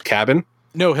the cabin.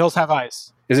 No, Hills Have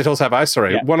Eyes. Is it Hills Have Eyes?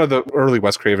 Sorry, Yeah. One of the early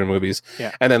Wes Craven movies.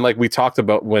 Yeah. And then like we talked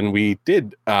about when we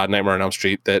did Nightmare on Elm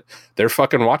Street, that they're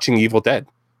fucking watching Evil Dead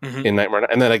in Nightmare,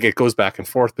 and then like it goes back and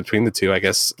forth between the two. I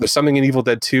guess there's something in Evil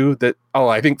Dead 2 that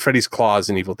I think Freddy's Claws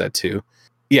in Evil Dead 2.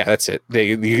 Yeah, that's it.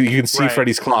 You can see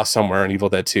Freddy's Claw somewhere in Evil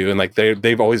Dead 2, and like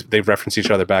they've referenced each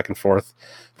other back and forth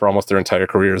for almost their entire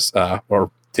careers,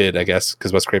 or did, I guess,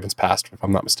 because Wes Craven's passed, if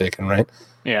I'm not mistaken, right?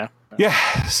 Yeah.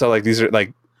 So like these are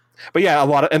like, but yeah, a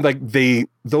lot of, and like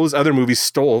those other movies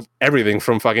stole everything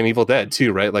from fucking Evil Dead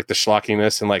too, right? Like the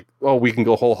schlockiness and like, oh, we can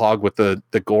go whole hog with the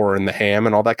gore and the ham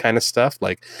and all that kind of stuff.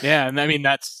 Like, yeah, and I mean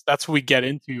that's what we get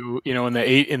into,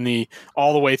 in the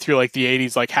all the way through like the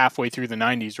 80s, like halfway through the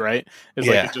 90s, right? It's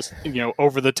like just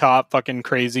over the top, fucking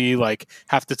crazy. Like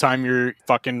half the time you're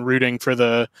fucking rooting for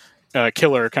the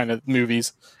killer kind of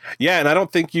movies. Yeah, and I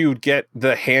don't think you'd get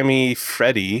the hammy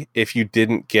Freddy if you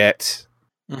didn't get.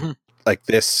 Like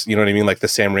this, you know what I mean? Like the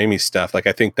Sam Raimi stuff. Like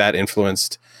I think that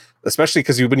influenced, especially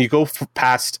because when you go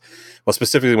past, well,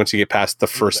 specifically once you get past the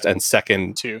first and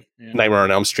second Nightmare on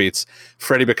Elm Streets,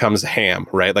 Freddy becomes a ham,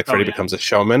 right? Like Freddy becomes a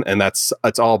showman, and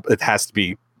it has to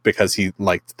be because he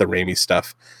liked the Raimi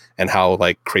stuff and how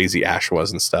like crazy Ash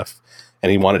was and stuff,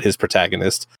 and he wanted his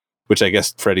protagonist, which I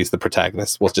guess Freddy's the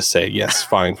protagonist. We'll just say yes,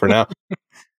 fine for now.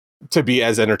 To be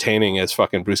as entertaining as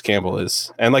fucking Bruce Campbell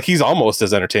is, and like he's almost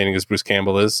as entertaining as Bruce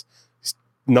Campbell is.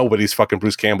 Nobody's fucking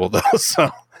Bruce Campbell though,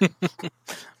 so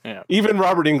yeah. Even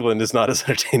Robert Englund is not as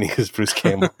entertaining as Bruce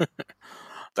Campbell.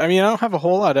 I mean, I don't have a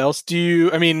whole lot else.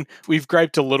 We've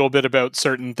griped a little bit about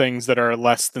certain things that are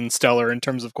less than stellar in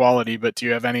terms of quality, but do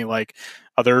you have any like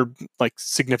other like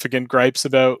significant gripes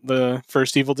about the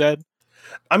first Evil Dead?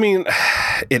 I mean,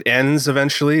 it ends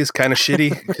eventually. It's kind of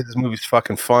shitty because this movie's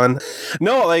fucking fun.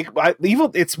 No, like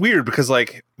it's weird because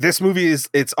like this movie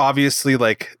it's obviously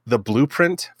like the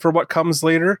blueprint for what comes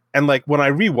later. And like when I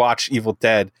rewatch Evil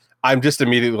Dead, I'm just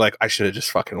immediately like, I should have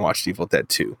just fucking watched Evil Dead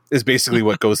 2 is basically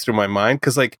what goes through my mind.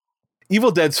 Cause like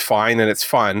Evil Dead's fine and it's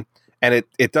fun and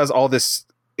it does all this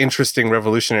interesting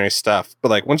revolutionary stuff. But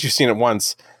like once you've seen it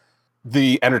once,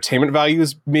 the entertainment value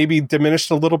is maybe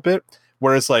diminished a little bit.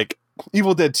 Whereas like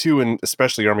Evil Dead 2 and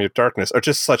especially Army of Darkness are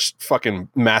just such fucking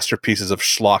masterpieces of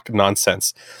schlock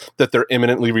nonsense that they're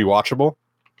imminently rewatchable.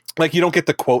 Like you don't get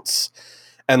the quotes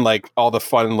and like all the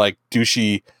fun like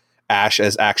douchey Ash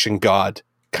as action god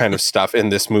kind of stuff in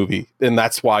this movie. And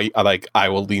that's why I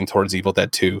will lean towards Evil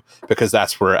Dead 2 because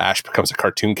that's where Ash becomes a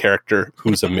cartoon character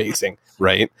who's amazing,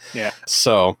 right? Yeah.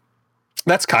 So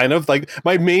that's kind of like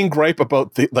my main gripe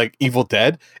about the like Evil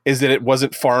Dead is that it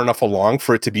wasn't far enough along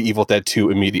for it to be Evil Dead 2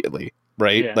 immediately,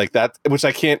 right? Yeah. Like that, which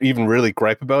I can't even really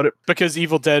gripe about it because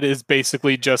Evil Dead is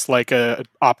basically just like a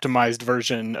optimized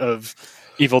version of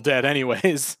Evil Dead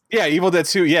anyways. Yeah, Evil Dead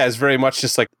 2 is very much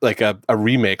just like a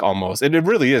remake almost. And it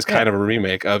really is kind of a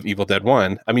remake of Evil Dead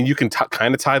 1. I mean, you can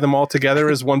kind of tie them all together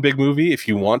as one big movie if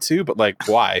you want to, but like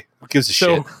why? Who gives a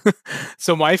shit?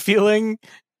 So my feeling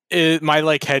my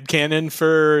like headcanon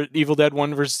for Evil Dead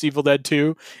 1 versus Evil Dead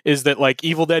 2 is that like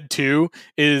Evil Dead 2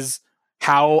 is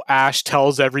how Ash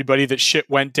tells everybody that shit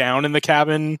went down in the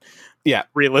cabin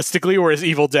realistically, whereas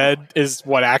Evil Dead is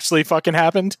what actually fucking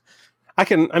happened. I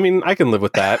can live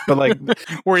with that, but like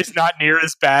where he's not near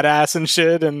as badass and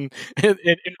shit and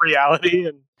in reality.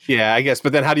 And yeah, I guess,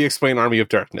 but then how do you explain Army of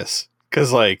Darkness?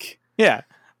 Because like I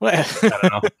don't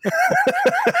know.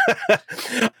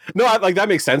 No, like that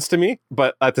makes sense to me,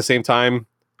 but at the same time,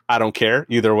 I don't care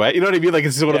either way. You know what I mean? Like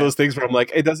it's just one of those things where I'm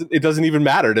like, it doesn't even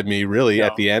matter to me really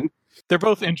at the end. They're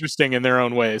both interesting in their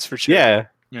own ways for sure. Yeah.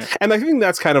 And I think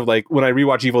that's kind of like when I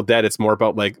rewatch Evil Dead, it's more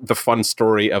about like the fun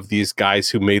story of these guys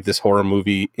who made this horror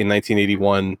movie in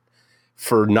 1981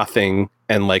 for nothing,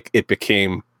 and like it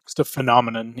became just a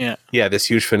phenomenon. Yeah, this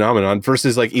huge phenomenon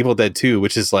versus like Evil Dead 2,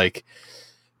 which is like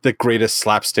the greatest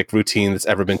slapstick routine that's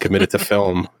ever been committed to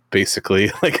film,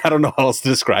 basically. Like, I don't know how else to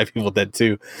describe Evil Dead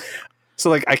 2. So,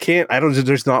 like,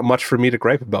 there's not much for me to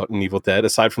gripe about in Evil Dead,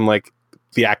 aside from, like,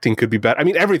 the acting could be better. I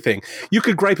mean, everything. You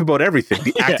could gripe about everything.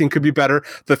 The acting could be better.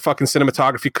 The fucking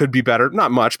cinematography could be better.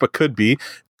 Not much, but could be.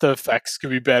 The effects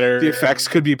could be better. The effects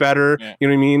could be better. Yeah. You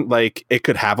know what I mean? Like, it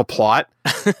could have a plot.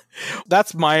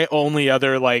 That's my only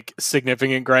other, like,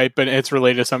 significant gripe, and it's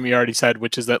related to something you already said,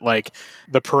 which is that, like,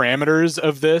 the parameters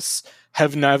of this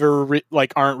have never,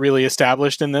 aren't really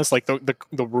established in this, like, the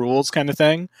rules kind of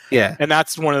thing. Yeah. And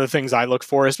that's one of the things I look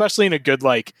for, especially in a good,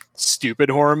 like,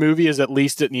 stupid horror movie, is at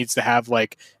least it needs to have,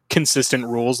 like, consistent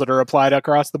rules that are applied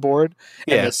across the board.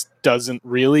 And this doesn't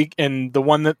really. And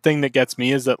the thing that gets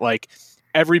me is that, like,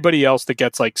 everybody else that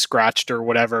gets like scratched or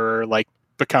whatever, like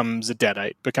becomes a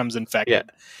deadite, becomes infected.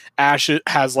 Yeah. Ash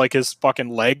has like his fucking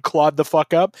leg clawed the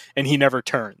fuck up, and he never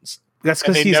turns. That's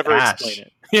because he's never Ash. Explain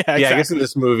it. Yeah, exactly. I guess in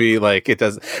this movie, like it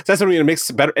does. That's what it makes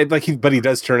it better. Like but he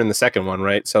does turn in the second one,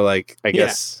 right? So like I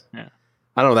guess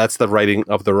I don't know. That's the writing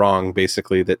of the wrong,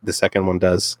 basically. That the second one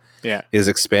does. Yeah, is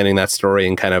expanding that story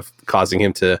and kind of causing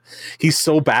him to. He's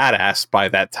so badass by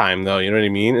that time, though. You know what I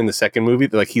mean? In the second movie,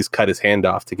 like he's cut his hand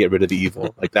off to get rid of the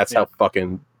evil. Like that's how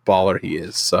fucking baller he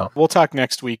is. So we'll talk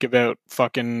next week about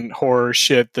fucking horror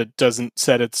shit that doesn't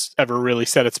ever really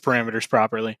set its parameters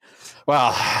properly.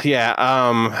 Well,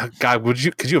 yeah. God,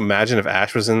 could you imagine if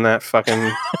Ash was in that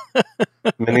fucking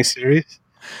miniseries?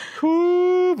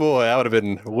 Ooh, boy, that would have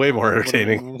been way more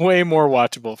entertaining. Way more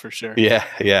watchable for sure. Yeah,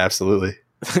 absolutely.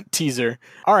 Teaser.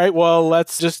 All right, well,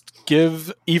 let's just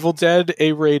give Evil Dead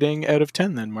a rating out of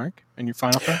 10 then, Mark. And your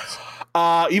final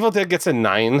thoughts? Evil Dead gets a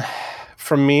 9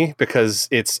 from me because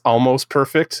it's almost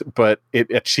perfect, but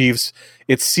its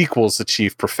sequels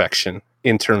achieve perfection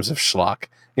in terms of schlock.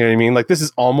 You know what I mean? Like this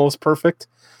is almost perfect.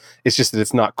 It's just that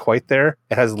it's not quite there.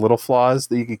 It has little flaws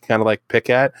that you can kind of like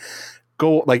pick at.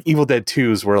 Go like Evil Dead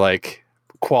 2s where like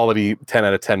quality 10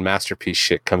 out of 10 masterpiece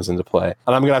shit comes into play.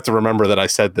 And I'm gonna have to remember that I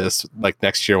said this like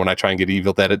next year when I try and get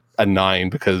Evil Dead a 9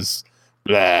 because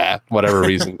whatever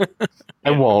reason. I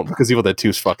won't because Evil Dead 2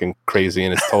 is fucking crazy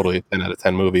and it's totally a 10 out of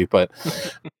 10 movie. But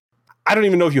I don't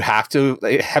even know if you have to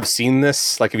have seen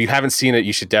this. Like if you haven't seen it,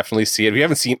 you should definitely see it. If you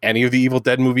haven't seen any of the Evil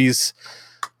Dead movies,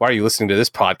 why are you listening to this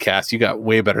podcast? You got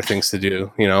way better things to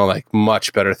do, like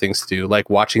much better things to do, like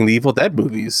watching the Evil Dead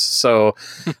movies. So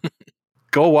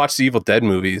go watch the Evil Dead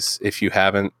movies if you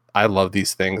haven't. I love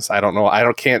these things. I don't know.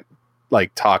 Can't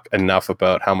like talk enough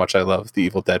about how much I love the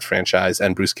Evil Dead franchise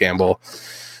and Bruce Campbell,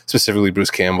 specifically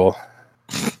Bruce Campbell.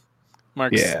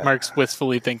 Mark's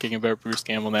wistfully thinking about Bruce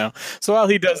Campbell now. So while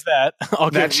he does that,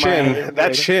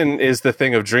 that chin is the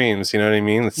thing of dreams. You know what I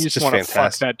mean? It's you just want to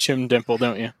fuck that chin dimple,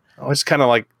 don't you? I just kind of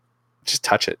like just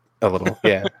touch it a little.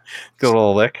 Yeah, get a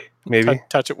little lick, maybe.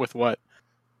 Touch it with what?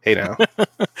 Hey now.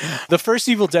 The first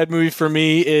Evil Dead movie for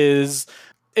me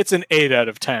it's an 8 out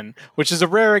of 10, which is a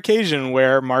rare occasion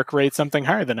where Mark rates something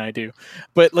higher than I do.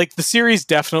 But like the series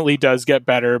definitely does get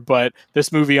better, but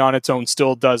this movie on its own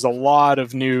still does a lot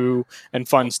of new and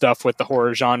fun stuff with the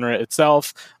horror genre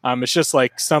itself. It's just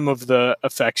like some of the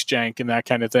effects jank and that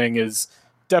kind of thing is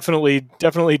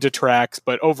definitely detracts,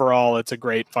 but overall it's a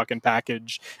great fucking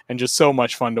package and just so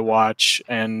much fun to watch.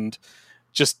 And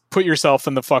just put yourself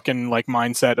in the fucking like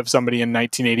mindset of somebody in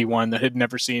 1981 that had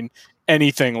never seen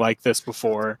anything like this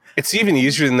before. It's even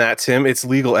easier than that, Tim. It's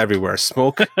legal everywhere.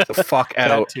 Smoke the fuck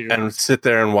out and sit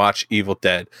there and watch Evil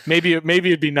Dead. Maybe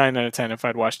it'd be 9 out of 10 if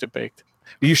I'd watched it baked.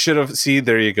 You should have. See,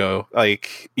 there you go.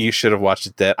 Like you should have watched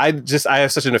it. Dead. I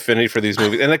have such an affinity for these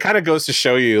movies, and it kind of goes to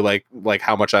show you like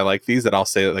how much I like these. That I'll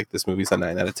say that like this movie's a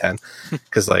 9 out of 10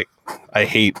 because like I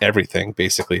hate everything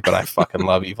basically, but I fucking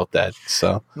love Evil Dead.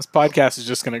 So this podcast is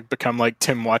just going to become like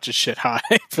Tim watches shit high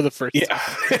for the first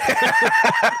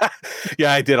time.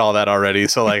 Yeah, I did all that already.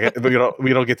 So like we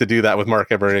don't get to do that with Mark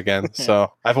ever again.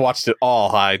 So I've watched it all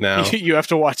high now. You have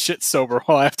to watch it sober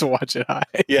while I have to watch it high.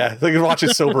 Yeah, I can watch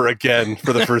it sober again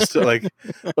for the first like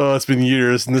it's been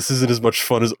years and this isn't as much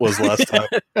fun as it was last time.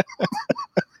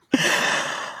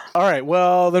 All right,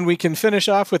 well then we can finish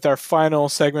off with our final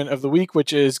segment of the week,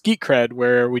 which is Geek Cred,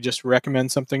 where we just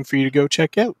recommend something for you to go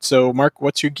check out. So Mark,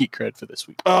 what's your Geek Cred for this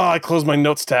week? Oh, I closed my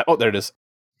notes tab. Oh, there it is.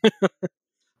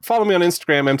 Follow me on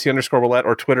Instagram, MT_Willette,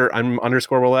 or Twitter, I'm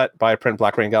 _Willette, by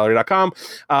printblackraingallery.com.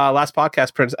 Last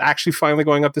podcast print is actually finally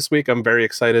going up this week. I'm very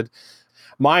excited.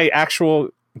 My actual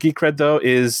Geek Cred, though,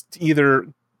 is to either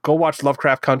go watch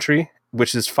Lovecraft Country,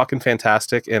 which is fucking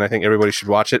fantastic, and I think everybody should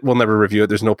watch it. We'll never review it.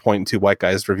 There's no point in two white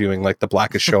guys reviewing like the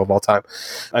blackest show of all time.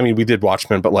 I mean, we did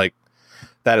Watchmen, but like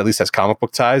that at least has comic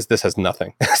book ties. This has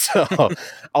nothing. So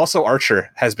also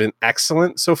Archer has been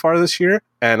excellent so far this year,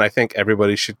 and I think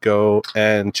everybody should go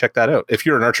and check that out. If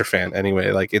you're an Archer fan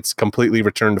anyway, like it's completely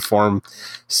return to form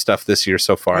stuff this year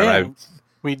so far. Yeah.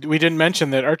 We didn't mention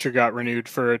that Archer got renewed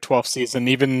for a 12th season,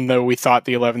 even though we thought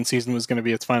the 11th season was going to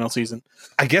be its final season.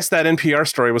 I guess that NPR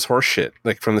story was horseshit,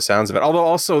 like from the sounds of it. Although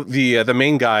also the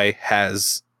main guy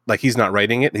has like he's not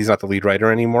writing it; he's not the lead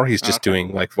writer anymore. He's just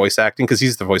doing like voice acting because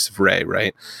he's the voice of Ray,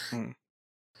 right? Hmm.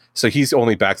 So he's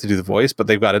only back to do the voice, but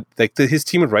they've got his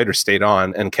team of writers stayed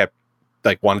on and kept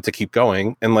wanted to keep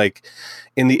going. And like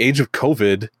in the age of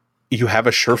COVID, you have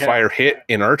a surefire hit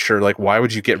in Archer. Like, why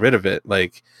would you get rid of it?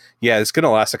 Like, yeah, it's going to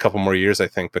last a couple more years, I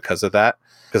think, because of that.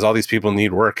 Because all these people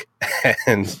need work,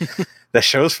 and the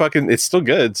show's it's still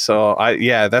good. So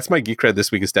that's my geek cred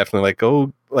this week is definitely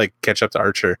go catch up to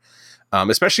Archer.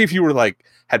 especially if you were like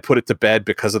had put it to bed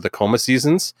because of the coma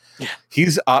seasons. Yeah.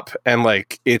 He's up and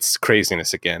like it's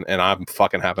craziness again, and I'm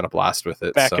fucking having a blast with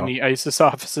it. Back in the ISIS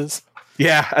offices.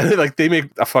 Yeah, and like they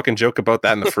make a fucking joke about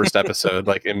that in the first episode,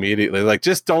 like immediately, like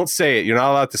just don't say it. You're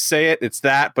not allowed to say it. It's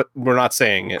that, but we're not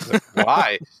saying it. Like,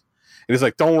 why? And he's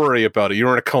like, don't worry about it.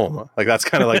 You're in a coma. Like that's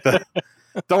kind of like the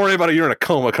don't worry about it. You're in a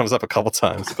coma comes up a couple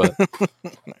times, but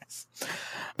nice.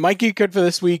 My geek code for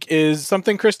this week is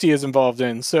something Christy is involved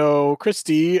in. So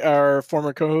Christy, our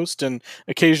former co-host and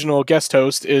occasional guest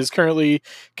host, is currently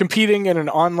competing in an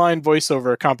online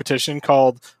voiceover competition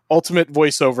called Ultimate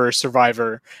Voiceover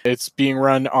Survivor. It's being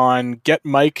run on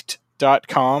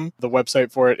getmic'd.com. The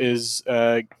website for it is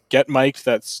getmic'd,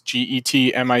 that's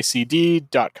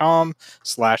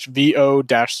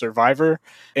getmic'd.com/VO-survivor.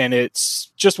 And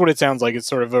it's just what it sounds like. It's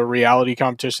sort of a reality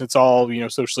competition. It's all,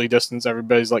 socially distanced.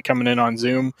 Everybody's like coming in on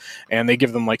Zoom, and they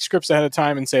give them like scripts ahead of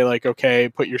time and say like, okay,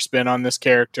 put your spin on this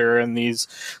character and these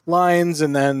lines.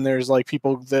 And then there's like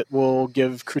people that will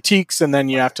give critiques, and then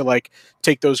you have to like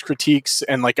take those critiques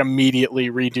and like immediately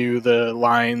redo the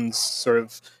lines sort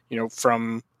of,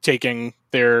 from taking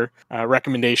their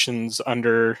recommendations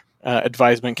under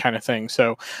advisement kind of thing.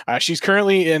 So she's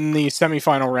currently in the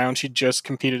semifinal round. She just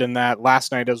competed in that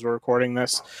last night as we're recording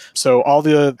this. So all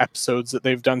the episodes that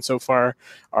they've done so far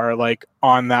are like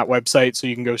on that website, so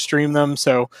you can go stream them.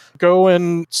 So go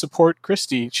and support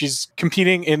Christy. She's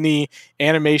competing in the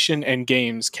animation and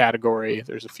games category.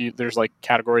 There's like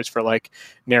categories for like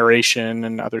narration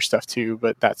and other stuff too,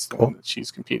 but that's the one that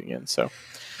she's competing in. So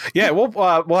yeah, we'll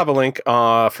have a link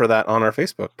for that on our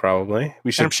Facebook. Probably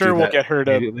we should. And I'm sure we'll get her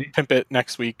to pimp it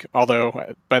next week.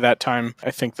 Although by that time,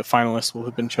 I think the finalists will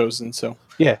have been chosen. So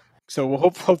yeah, so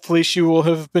we'll hopefully she will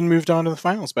have been moved on to the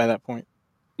finals by that point.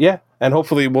 Yeah, and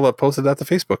hopefully we'll have posted that to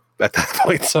Facebook at that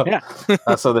point. So yeah,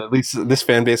 so that at least this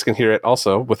fan base can hear it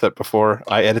also with it before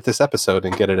I edit this episode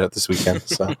and get it out this weekend.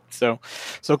 So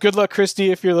so good luck,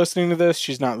 Christy, if you're listening to this.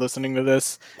 She's not listening to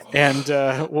this, and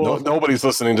nobody's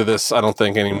listening to this, I don't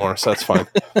think, anymore. So that's fine.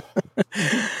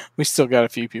 We still got a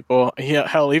few people. Yeah,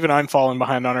 hell, even I'm falling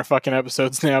behind on our fucking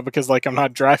episodes now because like I'm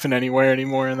not driving anywhere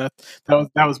anymore, and that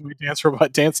was my Dance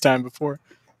Robot dance time before.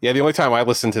 Yeah, the only time I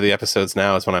listen to the episodes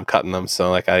now is when I'm cutting them.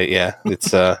 So like it's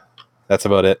that's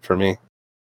about it for me.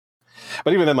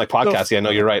 But even then, like podcasts, no,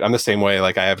 you're right. I'm the same way.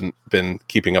 Like I haven't been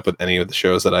keeping up with any of the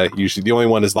shows that I usually. The only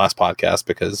one is Last Podcast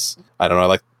because I don't know. I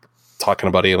like talking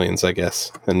about aliens, I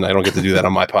guess, and I don't get to do that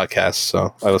on my podcast.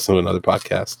 So I listen to another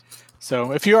podcast.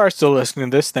 So if you are still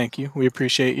listening to this, thank you. We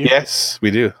appreciate you. Yes,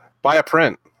 we do. Buy a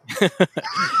print.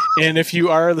 And if you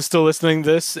are still listening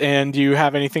to this and you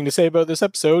have anything to say about this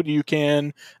episode, you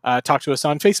can talk to us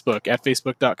on Facebook at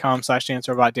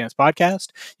facebook.com/dancerobotdancepodcast.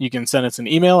 You can send us an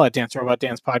email at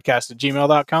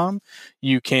dancerobotdancepodcast@gmail.com.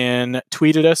 You can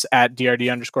tweet at us at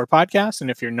DRD_podcast. And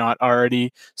if you're not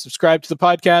already subscribed to the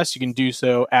podcast, you can do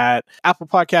so at Apple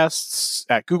Podcasts,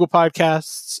 at Google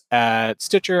Podcasts, at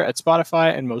Stitcher, at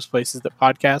Spotify, and most places that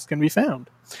podcasts can be found.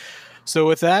 So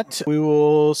with that, we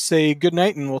will say good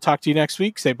night, and we'll talk to you next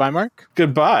week. Say bye, Mark.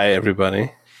 Goodbye,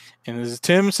 everybody. And this is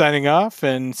Tim signing off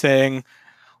and saying,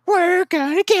 "We're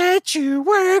gonna get you.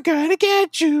 We're gonna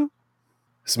get you."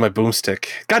 This is my boomstick.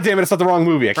 God damn it, it's not the wrong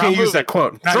movie. I can't use that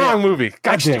quote. It's the wrong movie.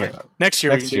 God damn it. Next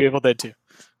year we can do Evil Dead 2.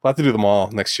 We'll have to do them all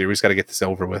next year. We just got to get this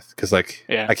over with because, like,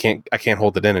 I can't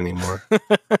hold it in anymore.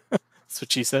 That's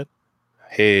what she said.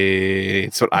 Hey,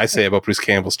 it's what I say about Bruce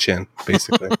Campbell's chin,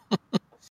 basically.